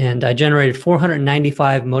 And I generated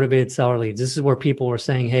 495 motivated seller leads. This is where people were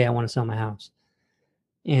saying, hey, I want to sell my house.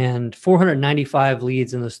 And 495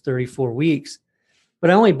 leads in those 34 weeks.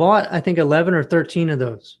 But I only bought, I think, 11 or 13 of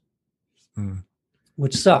those.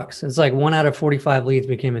 Which sucks. It's like 1 out of 45 leads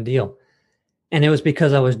became a deal. And it was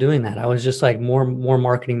because I was doing that. I was just like more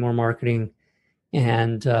marketing,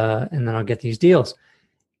 and then I'll get these deals.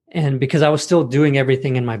 And because I was still doing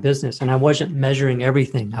everything in my business and I wasn't measuring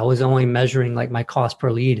everything. I was only measuring like my cost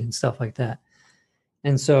per lead and stuff like that.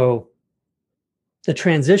 And so the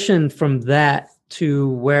transition from that to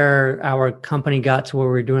where our company got to where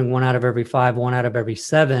we were doing 1 out of every 5, 1 out of every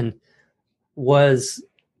 7 was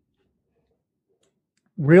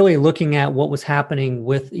really looking at what was happening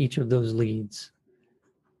with each of those leads.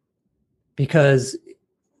 Because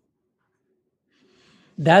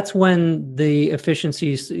that's when the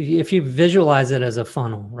efficiencies, if you visualize it as a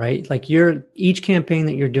funnel, right? Like each campaign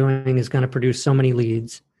that you're doing is going to produce so many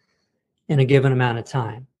leads in a given amount of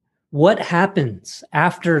time. What happens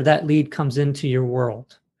after that lead comes into your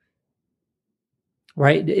world?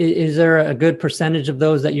 Right? Is there a good percentage of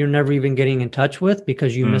those that you're never even getting in touch with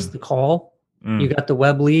because you missed the call? You got the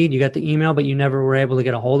web lead, you got the email, but you never were able to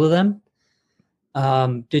get a hold of them.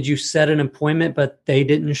 Did you set an appointment, but they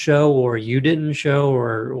didn't show, or you didn't show,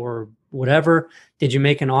 or whatever? Did you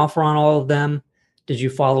make an offer on all of them? Did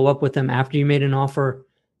you follow up with them after you made an offer?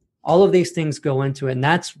 All of these things go into it. And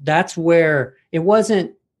that's where it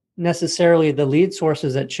wasn't necessarily the lead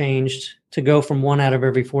sources that changed to go from 1 out of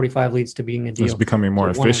every 45 leads to being a deal. It's becoming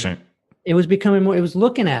more efficient. It was becoming more, it was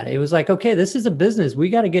looking at it. It was like, okay, this is a business.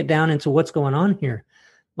 We got to get down into what's going on here.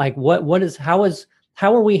 Like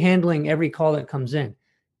how are we handling every call that comes in?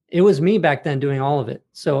 It was me back then doing all of it.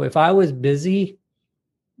 So if I was busy,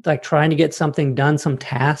 like trying to get something done, some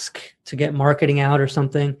task to get marketing out or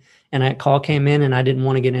something, and a call came in and I didn't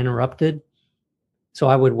want to get interrupted, so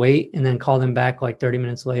I would wait and then call them back like 30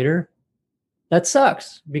 minutes later. That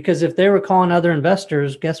sucks, because if they were calling other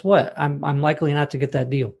investors, guess what? I'm likely not to get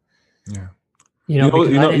that deal. Yeah. You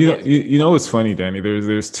know, it's funny, Danny.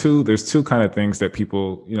 There's two kind of things that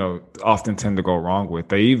people, often tend to go wrong with.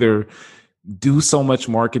 They either do so much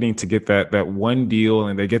marketing to get that one deal,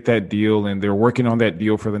 and they get that deal and they're working on that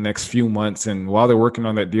deal for the next few months. And while they're working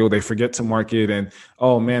on that deal, they forget to market, and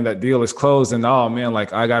oh man, that deal is closed. And oh man,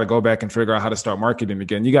 like I got to go back and figure out how to start marketing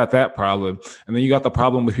again. You got that problem. And then you got the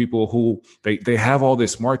problem with people who they have all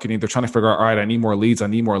this marketing. They're trying to figure out, all right, I need more leads. I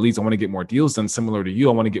want to get more deals done. Similar to you,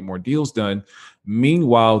 I want to get more deals done.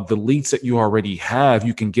 Meanwhile, the leads that you already have,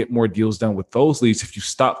 you can get more deals done with those leads if you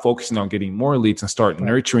stop focusing on getting more leads and start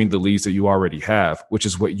nurturing the leads that you already have, which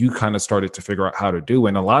is what you kind of started to figure out how to do.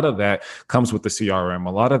 And a lot of that comes with the CRM. A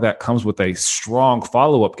lot of that comes with a strong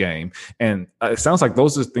follow-up game. And it sounds like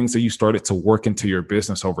those are things that you started to work into your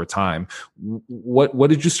business over time. What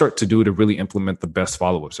did you start to do to really implement the best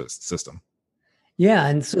follow-up system? Yeah.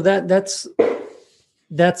 And so that's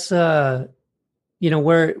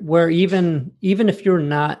where even if you're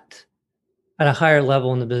not at a higher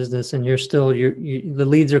level in the business and you're still, the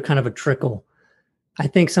leads are kind of a trickle. I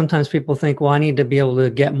think sometimes people think, well, I need to be able to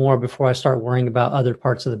get more before I start worrying about other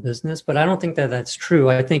parts of the business. But I don't think that that's true.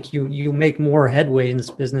 I think you make more headway in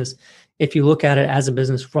this business if you look at it as a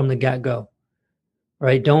business from the get-go,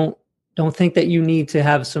 right? Don't think that you need to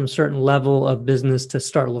have some certain level of business to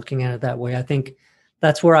start looking at it that way. I think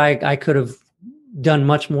that's where I could have done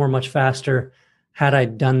much more, much faster had I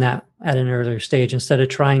done that at an earlier stage, instead of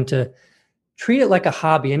trying to treat it like a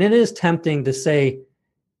hobby. And it is tempting to say,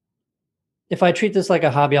 if I treat this like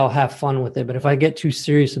a hobby, I'll have fun with it. But if I get too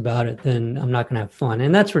serious about it, then I'm not going to have fun.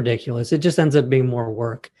 And that's ridiculous. It just ends up being more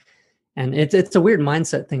work. And it's a weird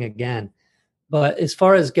mindset thing again. But as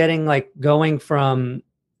far as going from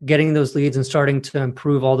getting those leads and starting to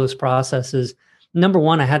improve all those processes, number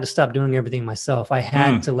one, I had to stop doing everything myself. I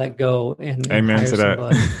had to let go and hire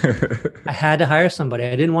somebody. I had to hire somebody.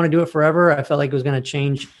 I didn't want to do it forever. I felt like it was going to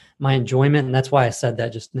change my enjoyment. And that's why I said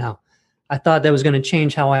that just now. I thought that was going to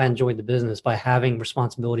change how I enjoyed the business by having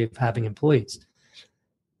responsibility of having employees.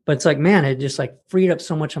 But it's like, man, it just freed up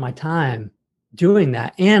so much of my time doing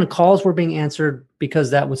that. And calls were being answered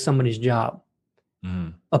because that was somebody's job.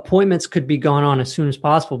 Appointments could be gone on as soon as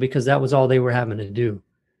possible because that was all they were having to do.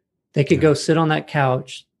 They could go sit on that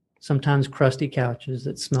couch, sometimes crusty couches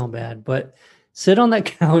that smell bad, but sit on that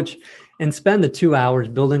couch and spend the 2 hours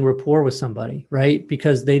building rapport with somebody, right?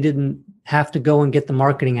 Because they didn't have to go and get the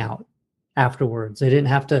marketing out afterwards. They didn't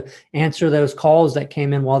have to answer those calls that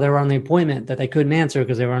came in while they were on the appointment that they couldn't answer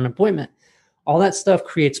because they were on an appointment. All that stuff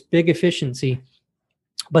creates big efficiency.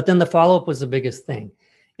 But then the follow-up was the biggest thing.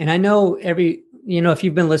 And I know if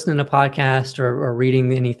you've been listening to podcasts or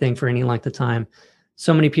reading anything for any length of time,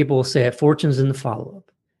 so many people will say it, fortune's in the follow-up,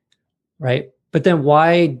 right? But then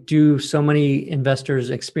why do so many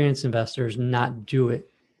experienced investors, not do it?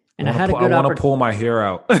 And I want to pull my hair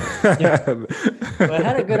out. Yeah. But I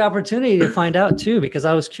had a good opportunity to find out too, because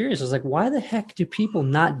I was curious. I was like, why the heck do people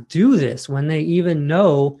not do this when they even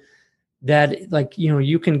know that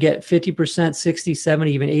you can get 50%, 60,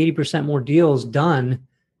 70, even 80% more deals done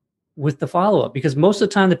with the follow-up? Because most of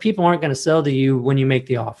the time the people aren't going to sell to you when you make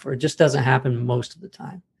the offer. It just doesn't happen most of the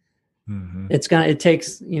time. Mm-hmm. It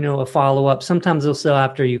takes, a follow-up. Sometimes they'll sell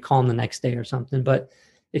after you call them the next day or something. But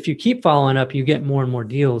if you keep following up, you get more and more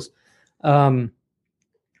deals. And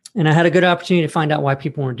I had a good opportunity to find out why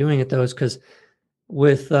people weren't doing it though, is because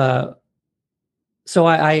I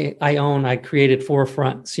created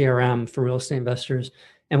Forefront CRM for real estate investors.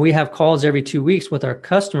 And we have calls every 2 weeks with our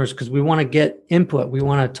customers because we want to get input. We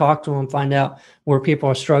want to talk to them, find out where people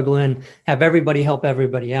are struggling, have everybody help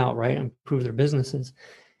everybody out, right? Improve their businesses.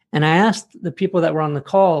 And I asked the people that were on the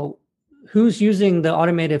call, who's using the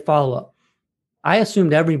automated follow-up? I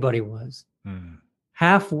assumed everybody was.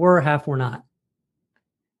 Half were not.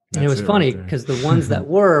 And it was funny because the ones that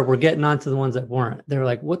were getting on to the ones that weren't. They were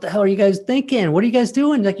like, what the hell are you guys thinking? What are you guys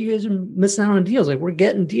doing? Like, you guys are missing out on deals. Like, we're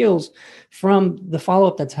getting deals from the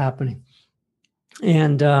follow-up that's happening.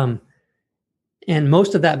 And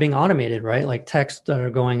most of that being automated, right? Like texts that are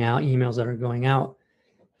going out, emails that are going out.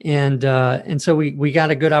 And so we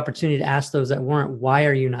got a good opportunity to ask those that weren't, why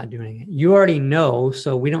are you not doing it? You already know,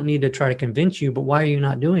 so we don't need to try to convince you, but why are you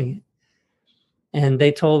not doing it? And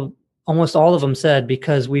they told, almost all of them said,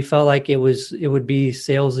 because we felt like it would be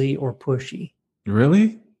salesy or pushy.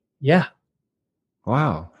 Really? Yeah.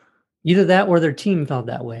 Wow. Either that or their team felt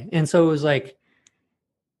that way. And so it was like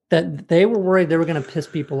that they were worried they were going to piss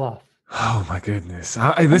people off. Oh my goodness.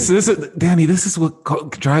 This is Danny, this is what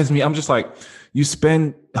drives me. I'm just like, you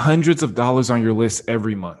spend hundreds of dollars on your list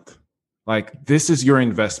every month. Like, this is your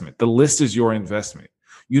investment. The list is your investment.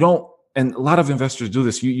 You don't, and a lot of investors do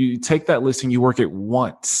this. You take that list and you work it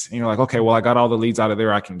once and you're like, okay, well, I got all the leads out of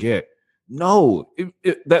there I can get. No,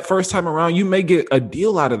 that first time around, you may get a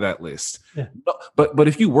deal out of that list. Yeah. But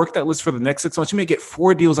if you work that list for the next 6 months, you may get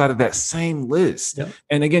 4 deals out of that same list. Yep.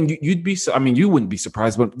 And again, you'd be, I mean, you wouldn't be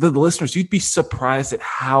surprised, but the listeners, you'd be surprised at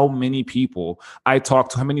how many people I talk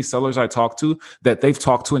to, how many sellers I talk to that they've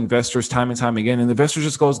talked to investors time and time again. And the investor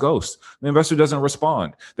just goes ghost. The investor doesn't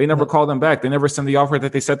respond. They never call them back. They never send the offer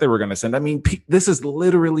that they said they were going to send. I mean, this is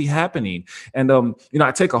literally happening. And,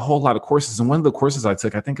 I take a whole lot of courses. And one of the courses I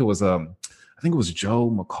took, I think it was Joe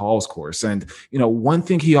McCall's course. And, one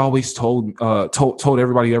thing he always told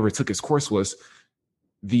everybody who ever took his course was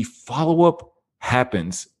the follow-up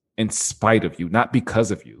happens in spite of you, not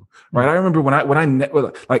because of you. Right. I remember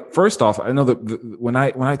first off, I know that when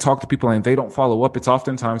I talk to people and they don't follow up, it's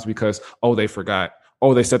oftentimes because, they forgot.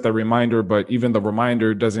 They set the reminder, but even the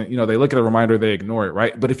reminder doesn't, they look at the reminder, they ignore it,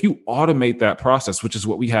 right? But if you automate that process, which is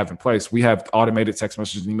what we have in place, we have automated text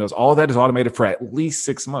messages and emails, all that is automated for at least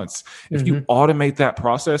 6 months. Mm-hmm. If you automate that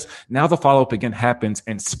process, now the follow-up again happens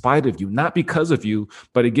in spite of you, not because of you,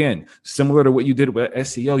 but again, similar to what you did with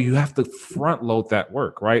SEO, you have to front load that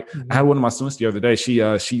work, right? Mm-hmm. I had one of my students the other day, she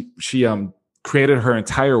created her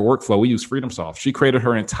entire workflow. We use FreedomSoft. She created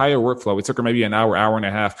her entire workflow. It took her maybe an hour, hour and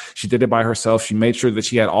a half. She did it by herself. She made sure that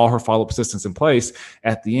she had all her follow-up assistants in place.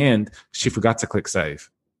 At the end, she forgot to click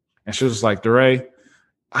save. And she was just like, DeRay,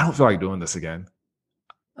 I don't feel like doing this again.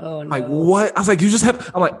 Oh, no. Like, what? I was like, you just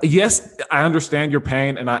have, I'm like, yes, I understand your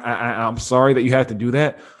pain. And I'm sorry that you had to do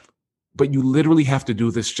that. But you literally have to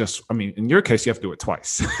do this in your case, you have to do it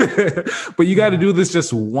twice. But you got to do this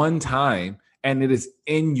just one time. And it is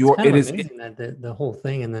in your, it is that the whole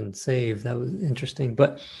thing and then save. That was interesting,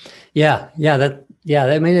 but I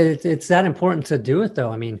mean, it's that important to do it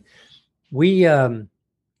though. I mean,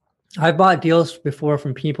 I bought deals before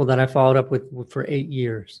from people that I followed up with for 8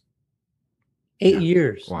 years. 8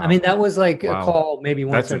 years. Wow. I mean, that was like a call maybe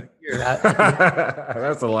once a year.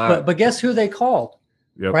 That's a lot. But guess who they called?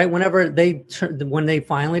 Yep. Right. When they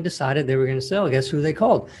finally decided they were going to sell, guess who they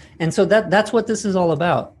called? And so that's what this is all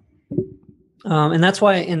about. And that's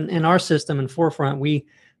why in our system in Forefront, we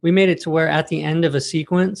made it to where at the end of a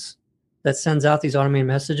sequence that sends out these automated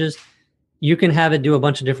messages, you can have it do a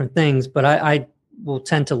bunch of different things, but I will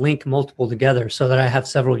tend to link multiple together so that I have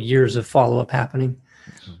several years of follow-up happening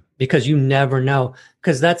because you never know.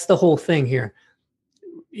 Because that's the whole thing here.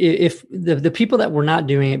 If the people that were not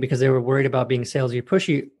doing it because they were worried about being salesy or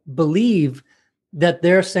pushy believe that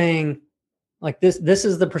they're saying like this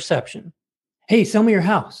is the perception. Hey, sell me your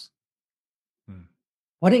house.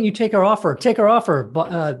 Why didn't you take our offer? Take our offer,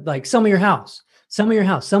 like sell me your house, sell me your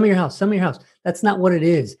house, sell me your house, sell me your house. That's not what it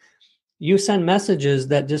is. You send messages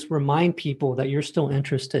that just remind people that you're still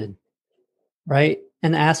interested, right?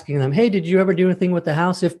 And asking them, hey, did you ever do anything with the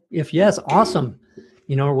house? If yes, awesome,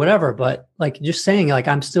 or whatever. But like just saying like,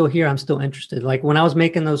 I'm still here, I'm still interested. Like when I was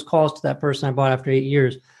making those calls to that person I bought after 8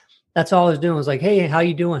 years, that's all I was doing was like, hey, how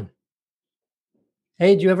you doing?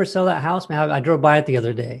 Hey, did you ever sell that house? Man, I drove by it the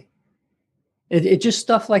other day. It just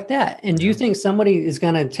stuff like that. And do you think somebody is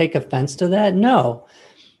going to take offense to that? No.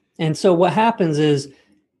 And so what happens is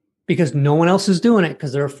because no one else is doing it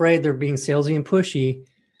because they're afraid they're being salesy and pushy,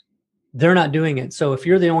 they're not doing it. So if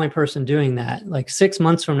you're the only person doing that, like 6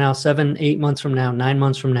 months from now, 7, 8 months from now, 9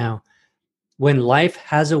 months from now, when life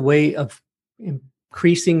has a way of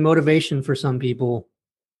increasing motivation for some people,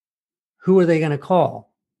 who are they going to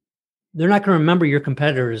call? They're not going to remember your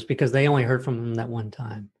competitors because they only heard from them that one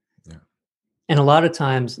time. And a lot of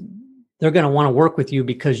times they're going to want to work with you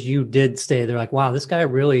because you did stay. They're like, wow, this guy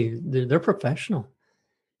really, they're professional,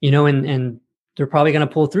 and they're probably going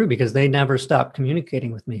to pull through because they never stopped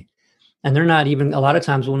communicating with me. And they're not even, a lot of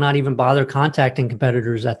times will not even bother contacting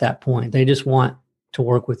competitors at that point. They just want to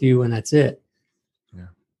work with you and that's it. Yeah.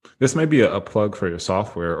 This may be a plug for your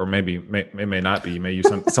software, or maybe it may not be. You may use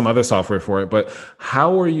some other software for it, but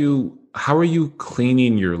how are you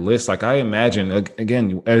cleaning your list? Like I imagine,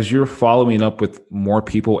 again, as you're following up with more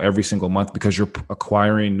people every single month because you're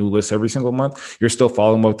acquiring new lists every single month, you're still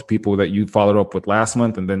following up with the people that you followed up with last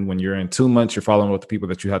month. And then when you're in 2 months, you're following up with the people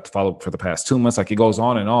that you had to follow up for the past 2 months. Like it goes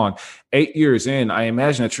on and on. 8 years in, I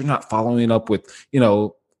imagine that you're not following up with,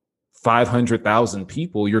 500,000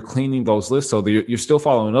 people. You're cleaning those lists. So you're still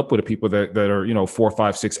following up with the people that are, 4,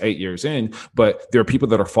 5, 6, 8 years in, but there are people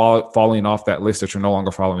that are falling off that list that you're no longer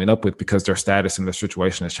following up with because their status and their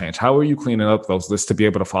situation has changed. How are you cleaning up those lists to be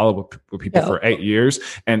able to follow up with people for 8 years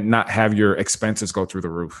and not have your expenses go through the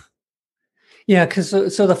roof? Yeah.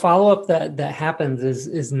 Cause so the follow-up that happens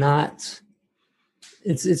is not,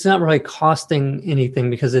 it's not really costing anything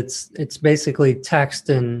because it's basically text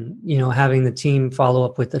and, having the team follow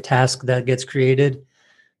up with the task that gets created.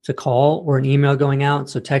 to call or an email going out.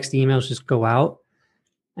 So text emails just go out.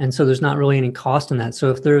 And so there's not really any cost in that. So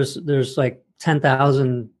if there's like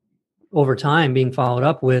 10,000 over time being followed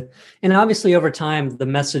up with, and obviously over time, the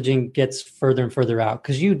messaging gets further and further out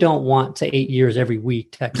because you don't want to 8 years every week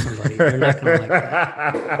text somebody. You're not going to like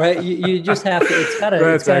that, right? You just have to, it's got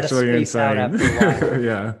to space out after a while.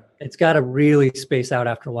 Yeah. It's got to really space out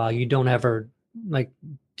after a while. You don't ever like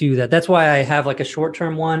do that. That's why I have like a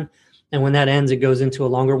short-term one. And when that ends, it goes into a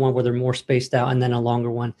longer one where they're more spaced out, and then a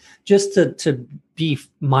longer one, just to be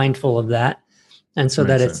mindful of that. And so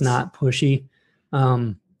that it's not pushy.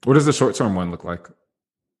 What does the short-term one look like?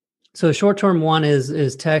 So the short-term one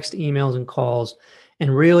is text, emails, and calls.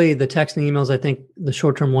 And really the text and emails, I think the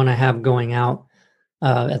short-term one I have going out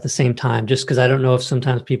at the same time, just because I don't know if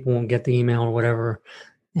sometimes people won't get the email or whatever,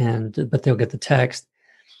 but they'll get the text.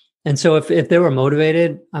 And so if they were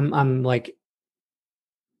motivated, I'm like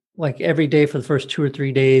every day for the first 2 or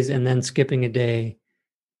 3 days, and then skipping a day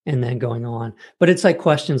and then going on. But it's like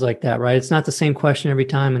questions like that, right? It's not the same question every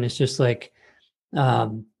time. And it's just like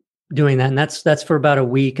doing that. And that's for about a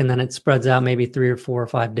week. And then it spreads out maybe 3 or 4 or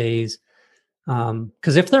 5 days.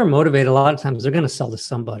 Because if they're motivated, a lot of times they're going to sell to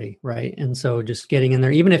somebody, right? And so just getting in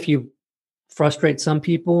there, even if you frustrate some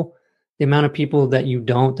people, the amount of people that you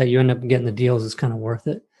end up getting the deals is kind of worth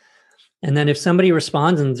it. And then if somebody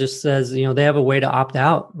responds and just says, they have a way to opt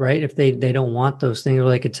out, right? If they don't want those things, or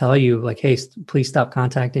they could tell you like, hey, please stop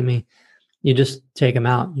contacting me. You just take them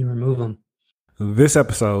out, you remove them. This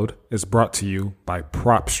episode is brought to you by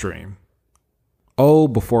PropStream. Oh,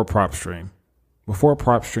 before PropStream. Before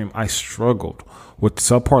PropStream, I struggled with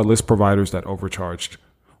subpar list providers that overcharged,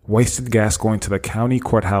 wasted gas going to the county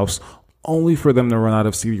courthouse only for them to run out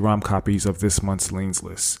of CD-ROM copies of this month's liens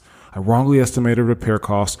list. I wrongly estimated repair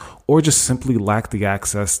costs, or just simply lacked the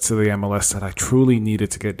access to the MLS that I truly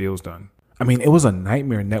needed to get deals done. I mean, it was a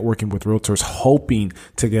nightmare networking with realtors hoping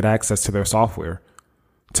to get access to their software.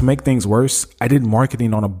 To make things worse, I did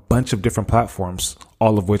marketing on a bunch of different platforms,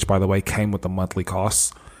 all of which, by the way, came with the monthly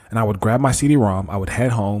costs. And I would grab my CD-ROM, I would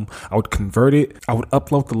head home, I would convert it, I would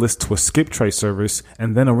upload the list to a skip trace service,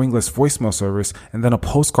 and then a ringless voicemail service, and then a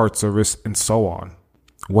postcard service, and so on.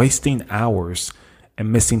 Wasting hours and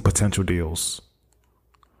missing potential deals.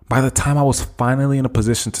 By the time I was finally in a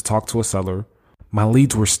position to talk to a seller, my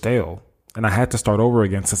leads were stale, and I had to start over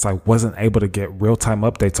again since I wasn't able to get real-time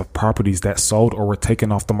updates of properties that sold or were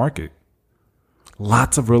taken off the market.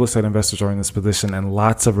 Lots of real estate investors are in this position, and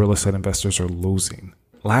lots of real estate investors are losing.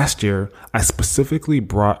 Last year, I specifically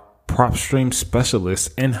brought PropStream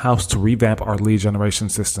specialists in-house to revamp our lead generation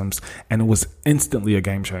systems, and it was instantly a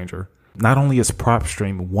game changer. Not only is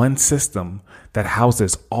PropStream one system that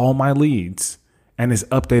houses all my leads and is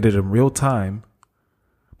updated in real time,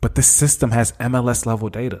 but this system has MLS level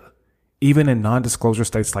data, even in non-disclosure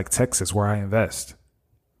states like Texas where I invest.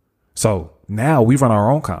 So now we run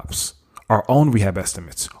our own comps, our own rehab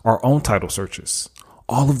estimates, our own title searches,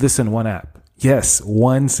 all of this in one app. Yes,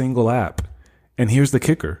 one single app. And here's the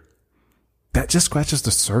kicker. That just scratches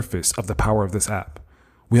the surface of the power of this app.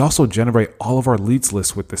 We also generate all of our leads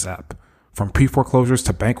lists with this app, from pre-foreclosures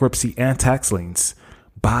to bankruptcy and tax liens,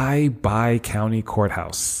 by county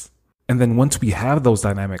courthouse. And then once we have those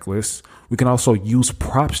dynamic lists, we can also use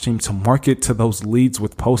PropStream to market to those leads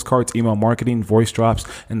with postcards, email marketing, voice drops,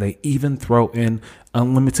 and they even throw in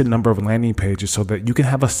unlimited number of landing pages so that you can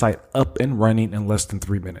have a site up and running in less than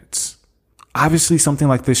 3 minutes. Obviously, something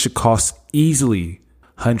like this should cost easily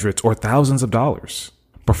hundreds or thousands of dollars,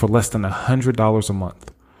 but for less than $100 a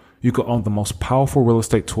month, you could own the most powerful real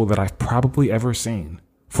estate tool that I've probably ever seen.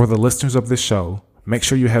 For the listeners of this show, make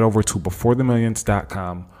sure you head over to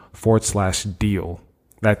beforethemillions.com/deal.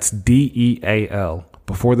 That's DEAL,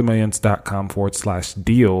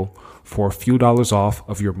 beforethemillions.com/deal for a few dollars off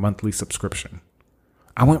of your monthly subscription.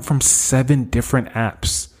 I went from 7 different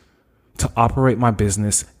apps to operate my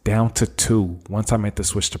business down to 2 once I made the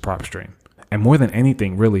switch to PropStream. And more than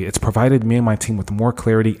anything, really, it's provided me and my team with more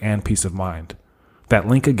clarity and peace of mind. That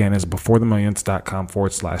link again is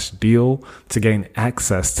beforethemillions.com/deal to gain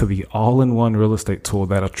access to the all-in-one real estate tool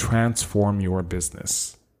that'll transform your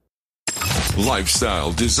business.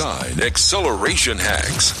 Lifestyle design acceleration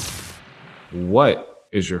hacks. What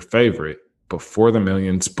is your favorite Before the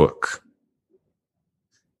Millions book?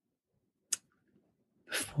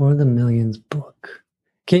 Before the Millions book.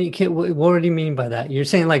 What do you mean by that? You're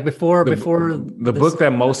saying like before the book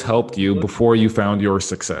that most helped you before you found your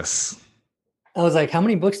success. I was like, how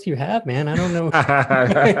many books do you have, man? I don't know.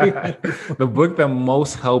 The book that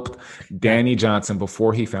most helped Danny Johnson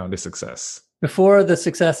before he found his success. Before the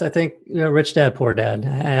success, I think, Rich Dad, Poor Dad,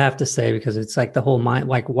 I have to say, because it's like the whole mind,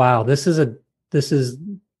 like, wow, this is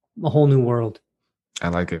a whole new world. I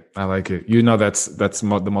like it. I like it. You know, that's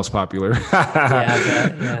the most popular.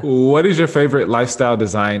 Yeah. What is your favorite lifestyle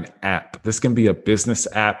design app? This can be a business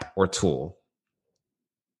app or tool.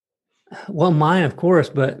 Well, mine, of course,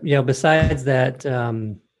 but besides that,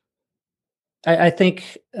 I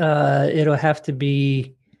think it'll have to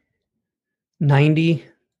be 90.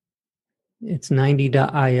 It's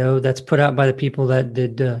 90.io. That's put out by the people that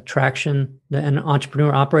did Traction, an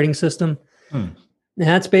entrepreneur operating system. And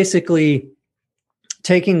that's basically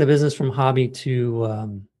taking the business from hobby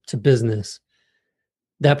to business.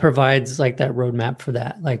 That provides like that roadmap for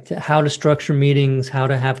that, like how to structure meetings, how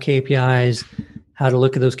to have KPIs, how to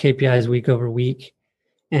look at those KPIs week over week.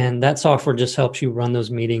 And that software just helps you run those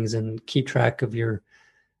meetings and keep track of your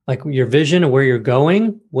vision of where you're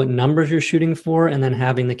going, what numbers you're shooting for, and then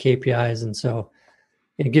having the KPIs. And so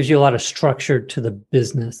it gives you a lot of structure to the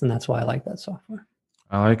business. And that's why I like that software.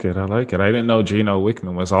 I like it. I didn't know Gino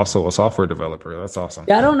Wickman was also a software developer. That's awesome.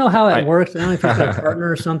 Yeah, I don't know how it works. I don't know if he's a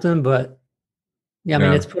partner or something, but I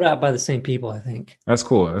mean, it's put out by the same people, I think. That's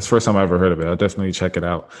cool. That's the first time I ever heard of it. I'll definitely check it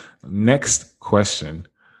out. Next question.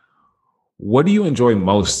 What do you enjoy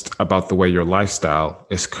most about the way your lifestyle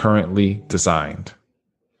is currently designed?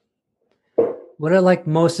 What I like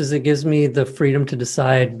most is it gives me the freedom to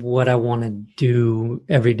decide what I want to do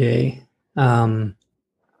every day.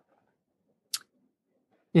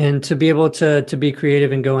 And to be able to be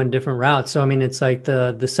creative and go in different routes. So, I mean, it's like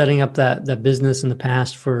the setting up that business in the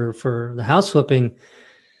past for the house flipping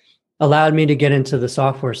allowed me to get into the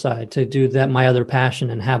software side, to do that, my other passion,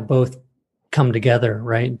 and have both come together,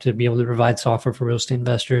 right? To be able to provide software for real estate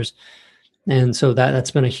investors. And so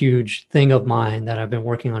that's been a huge thing of mine that I've been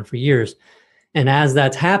working on for years. And as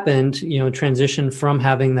that's happened, transition from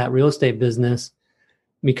having that real estate business,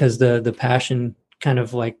 because the passion kind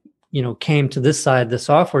of like, came to this side, the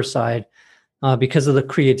software side, because of the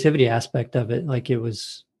creativity aspect of it. Like it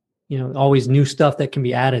was, always new stuff that can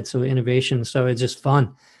be added. So innovation. So it's just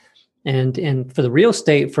fun. And for the real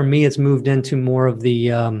estate, for me, it's moved into more of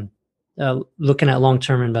the looking at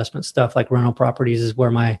long-term investment stuff, like rental properties is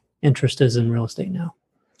where my interest is in real estate now.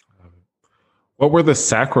 What were the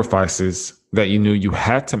sacrifices that you knew you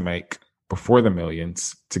had to make before the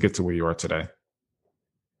millions to get to where you are today?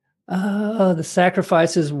 The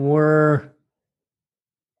sacrifices were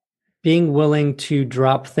being willing to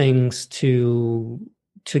drop things to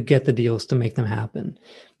get the deals, to make them happen.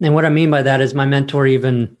 And what I mean by that is my mentor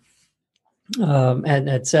even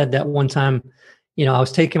had said that one time, I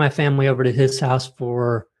was taking my family over to his house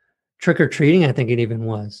for trick-or-treating, I think it even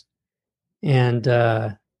was. And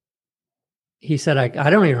he said, I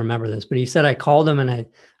don't even remember this, but he said, I called him and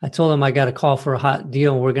I told him I got a call for a hot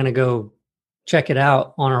deal. We're going to go check it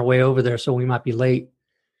out on our way over there, so we might be late.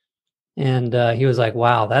 And he was like,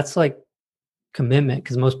 wow, that's like commitment,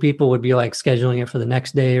 because most people would be like scheduling it for the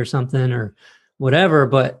next day or something or whatever.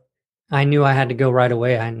 But I knew I had to go right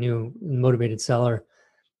away. I knew motivated seller,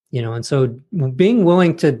 and so being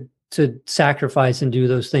willing to sacrifice and do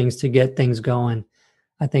those things to get things going,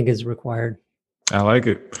 I think is required. I like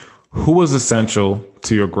it. Who was essential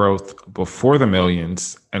to your growth before the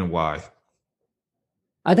millions and why?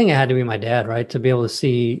 I think it had to be my dad, right? To be able to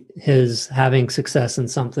see his having success in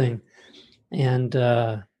something, and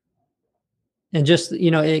just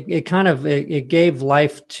it kind of gave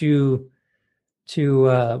life to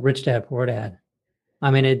Rich Dad Poor Dad.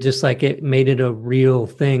 I mean, it just like it made it a real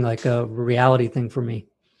thing, like a reality thing for me.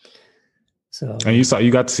 So, and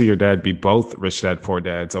you got to see your dad be both Rich Dad Poor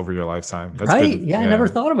Dads over your lifetime. That's right? Yeah, I never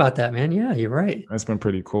thought about that, man. Yeah, you're right. That's been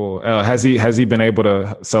pretty cool. Has he been able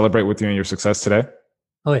to celebrate with you and your success today?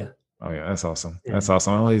 Oh yeah. That's awesome. Yeah. That's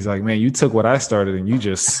awesome. Oh, he's like, man, you took what I started and you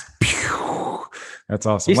just. That's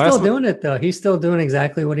awesome. He's still doing it though. He's still doing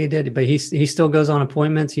exactly what he did, but he still goes on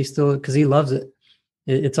appointments. He still, because he loves it.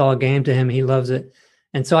 It's all a game to him. He loves it.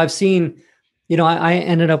 And so I've seen, I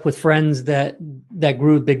ended up with friends that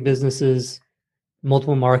grew big businesses,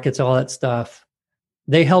 multiple markets, all that stuff.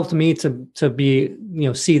 They helped me to be,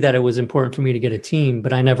 see that it was important for me to get a team,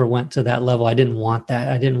 but I never went to that level. I didn't want that.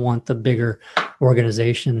 I didn't want the bigger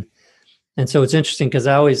organization. And so it's interesting because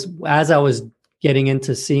as I was getting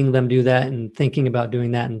into seeing them do that and thinking about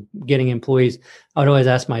doing that and getting employees, I would always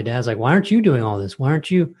ask my dad, like, why aren't you doing all this? Why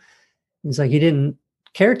aren't you? He's like, he didn't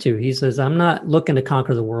care to. He says, I'm not looking to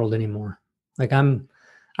conquer the world anymore. Like I'm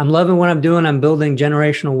loving what I'm doing. I'm building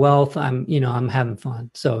generational wealth. I'm having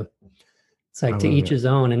fun. So it's like to each his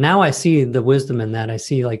own. And now I see the wisdom in that. I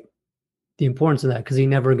see like the importance of that, because he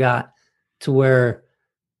never got to where,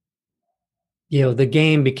 the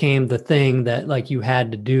game became the thing that like you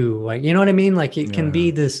had to do. Like, you know what I mean? Like it can be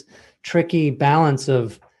this tricky balance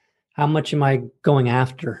of how much am I going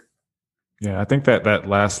after? Yeah, I think that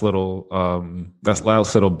last little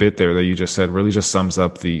bit there that you just said really just sums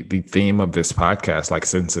up the theme of this podcast, like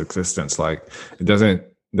since existence. Like it doesn't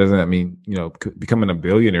mean, becoming a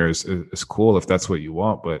billionaire is cool if that's what you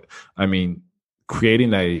want, but I mean,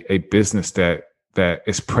 creating a business that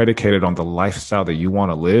is predicated on the lifestyle that you want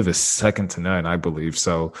to live is second to none, I believe.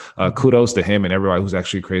 So kudos to him and everybody who's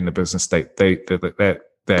actually creating the business that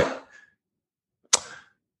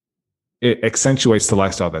it accentuates the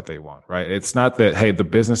lifestyle that they want, right? It's not that, hey, the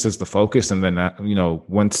business is the focus. And then,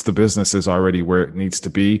 once the business is already where it needs to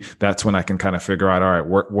be, that's when I can kind of figure out, all right,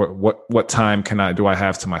 what time do I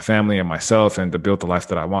have to my family and myself and to build the life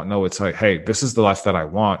that I want? No, it's like, hey, this is the life that I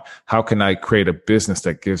want. How can I create a business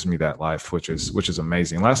that gives me that life, which is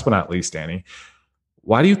amazing. Last but not least, Danny,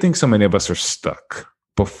 why do you think so many of us are stuck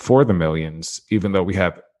before the millions, even though we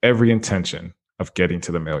have every intention of getting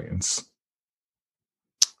to the millions?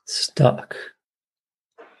 Stuck.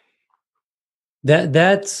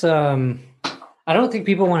 That's I don't think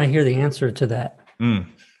people want to hear the answer to that. I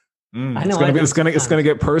know it's gonna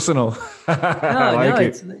get personal.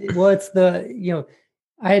 It's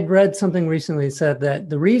I had read something recently that said that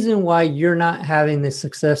the reason why you're not having the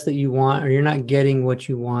success that you want, or you're not getting what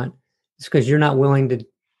you want, is because you're not willing to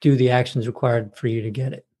do the actions required for you to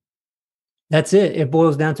get it. That's it. It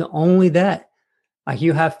boils down to only that. Like,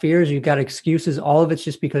 you have fears, you've got excuses, all of it's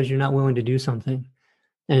just because you're not willing to do something.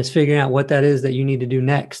 And it's figuring out what that is that you need to do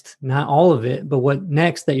next. Not all of it, but what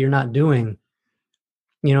next that you're not doing.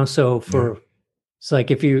 It's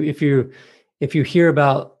like if you hear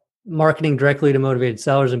about marketing directly to motivated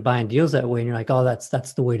sellers and buying deals that way, and you're like, oh,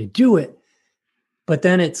 that's the way to do it. But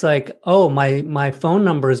then it's like, oh, my phone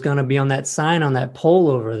number is going to be on that sign on that pole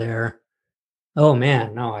over there. Oh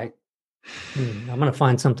man, no, I'm going to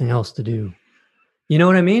find something else to do. You know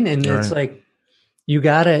what I mean? And It's like, you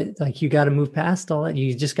gotta move past all that.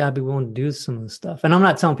 You just gotta be willing to do some of the stuff. And I'm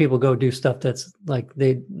not telling people go do stuff that's like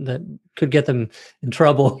that could get them in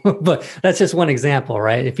trouble, but that's just one example,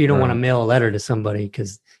 right? If you don't want to mail a letter to somebody,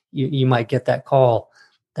 because you might get that call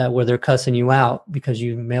where they're cussing you out because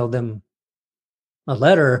you mailed them a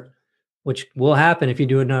letter, which will happen if you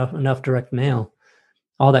do enough direct mail,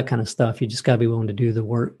 all that kind of stuff. You just gotta be willing to do the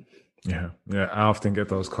work. Yeah. I often get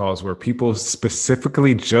those calls where people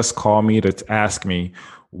specifically just call me to ask me,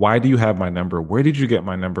 why do you have my number? Where did you get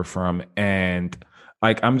my number from? And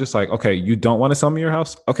I'm just like, okay, you don't want to sell me your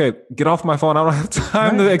house? Okay, get off my phone. I don't have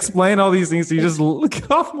time to explain all these things. So you just get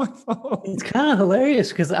off my phone. It's kind of hilarious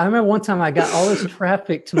because I remember one time I got all this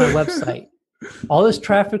traffic to my website. All this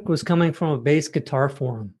traffic was coming from a bass guitar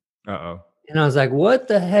forum. Uh-oh. And I was like, what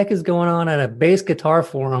the heck is going on at a bass guitar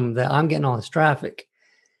forum that I'm getting all this traffic?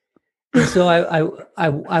 And so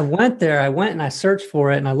I went there. I went and I searched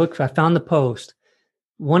for it, and I found the post.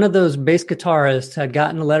 One of those bass guitarists had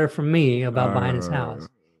gotten a letter from me about buying his house.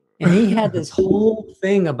 And he had this whole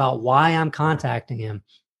thing about why I'm contacting him.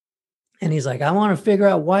 And he's like, I want to figure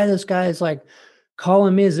out why this guy is like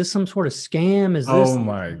calling me. Is this some sort of scam? Is this? Oh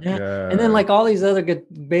my God. And then like all these other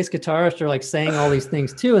bass guitarists are like saying all these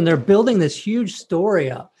things too. And they're building this huge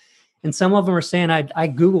story up. And some of them are saying, I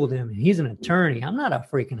Googled him and he's an attorney. I'm not a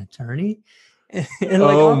freaking attorney. And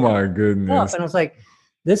like, oh my goodness. And I was like,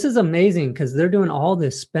 this is amazing because they're doing all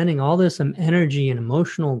this, spending all this energy and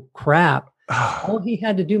emotional crap. All he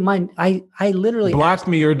had to do, I literally block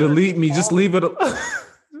me or delete me. Just leave it.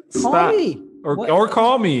 Stop. Call me. Or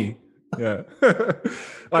call me. Yeah.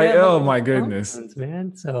 Oh my goodness,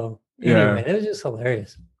 man. So anyway, it was just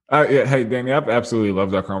hilarious. Hey, Danny, I've absolutely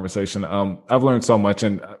loved our conversation. I've learned so much,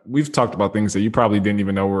 and we've talked about things that you probably didn't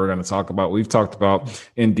even know we were going to talk about. We've talked about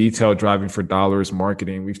in detail driving for dollars,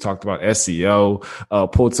 marketing. We've talked about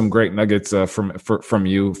SEO, pulled some great nuggets from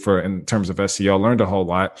you in terms of SEO, learned a whole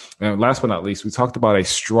lot. And last but not least, we talked about a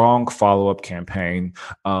strong follow-up campaign,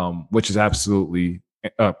 which is absolutely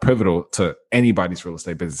pivotal to anybody's real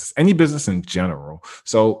estate business, any business in general.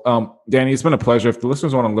 So, Danny, it's been a pleasure. If the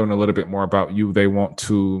listeners want to learn a little bit more about you, they want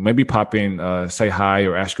to maybe pop in, say hi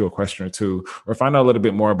or ask you a question or two, or find out a little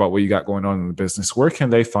bit more about what you got going on in the business, where can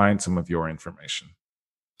they find some of your information?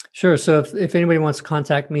 Sure. So if anybody wants to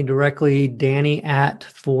contact me directly, Danny at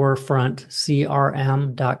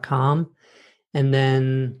forefrontcrm.com. And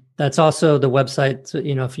then that's also the website. So,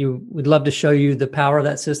 if we'd love to show you the power of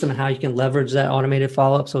that system and how you can leverage that automated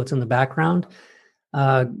follow-up so it's in the background.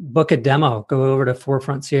 Book a demo. Go over to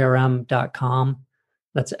forefrontcrm.com.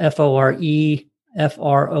 That's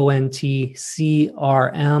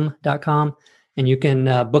forefrontcrm.com. And you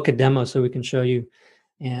can book a demo so we can show you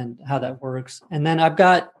and how that works. And then I've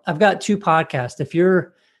got two podcasts. If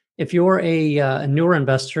if you're a newer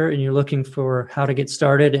investor and you're looking for how to get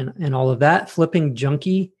started and all of that, Flipping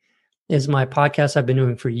Junkie is my podcast I've been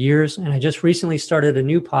doing for years. And I just recently started a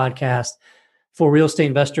new podcast for real estate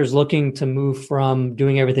investors looking to move from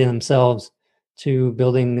doing everything themselves to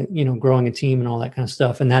building, growing a team and all that kind of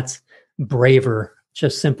stuff. And that's Braver,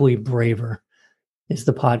 just simply Braver is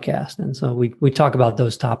the podcast. And so we talk about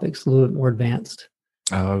those topics a little bit more advanced.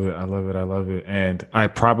 I love it. And I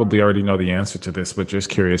probably already know the answer to this, but just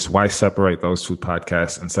curious, why separate those two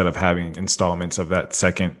podcasts instead of having installments of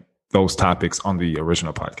those topics on the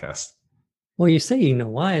original podcast? Well, you say you know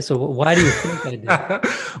why. So why do you think I did?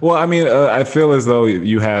 Well, I mean, I feel as though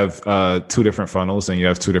you have two different funnels and you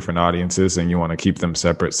have two different audiences and you want to keep them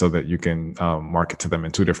separate so that you can market to them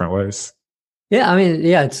in two different ways. Yeah, I mean,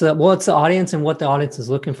 yeah, it's the audience and what the audience is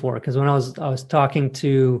looking for. Because when I was talking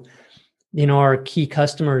to, our key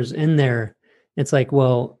customers in there, it's like,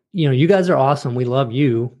 well, you guys are awesome. We love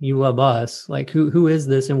you. You love us. Like, who is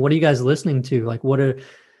this? And what are you guys listening to? Like, what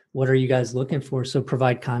are you guys looking for? So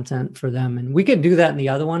provide content for them. And we could do that in the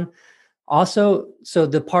other one. Also, so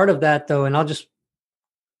the part of that though, and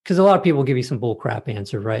because a lot of people give you some bull crap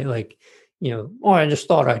answer, right? Like, I just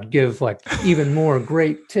thought I'd give like even more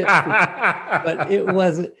great tips, but it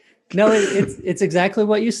wasn't. No, it's exactly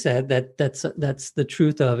what you said. That's the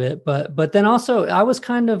truth of it. But then also I was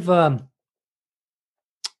kind of,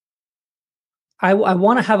 I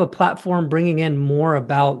want to have a platform bringing in more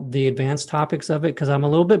about the advanced topics of it, because I'm a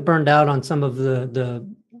little bit burned out on some of the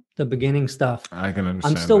beginning stuff. I can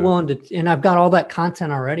understand. I'm still willing to, and I've got all that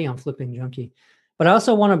content already on Flipping Junkie. But I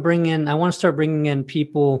also want to start bringing in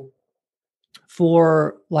people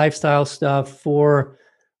for lifestyle stuff, for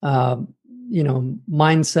mindset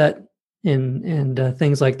and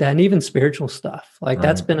things like that, and even spiritual stuff. Like right.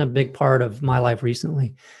 That's been a big part of my life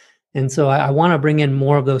recently. And so I want to bring in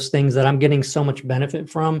more of those things that I'm getting so much benefit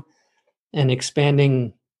from, and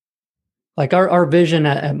expanding. Like our vision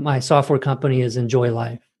at my software company is enjoy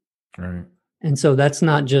life. Right. And so that's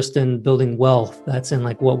not just in building wealth. That's in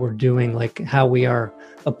like what we're doing, like how we are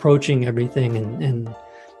approaching everything and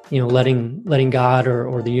letting God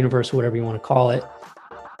or the universe, whatever you want to call it,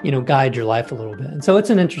 guide your life a little bit. And so it's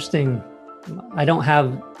an interesting, I don't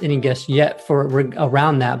have any guests yet for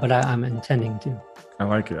around that, but I'm intending to. I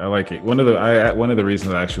like it. One of the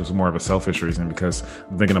reasons actually was more of a selfish reason, because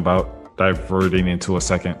I'm thinking about diverting into a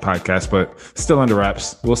second podcast, but still under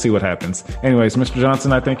wraps. We'll see what happens. Anyways, Mr.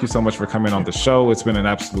 Johnson, I thank you so much for coming on the show. It's been an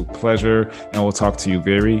absolute pleasure, and we'll talk to you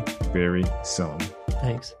very, very soon.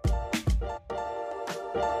 Thanks.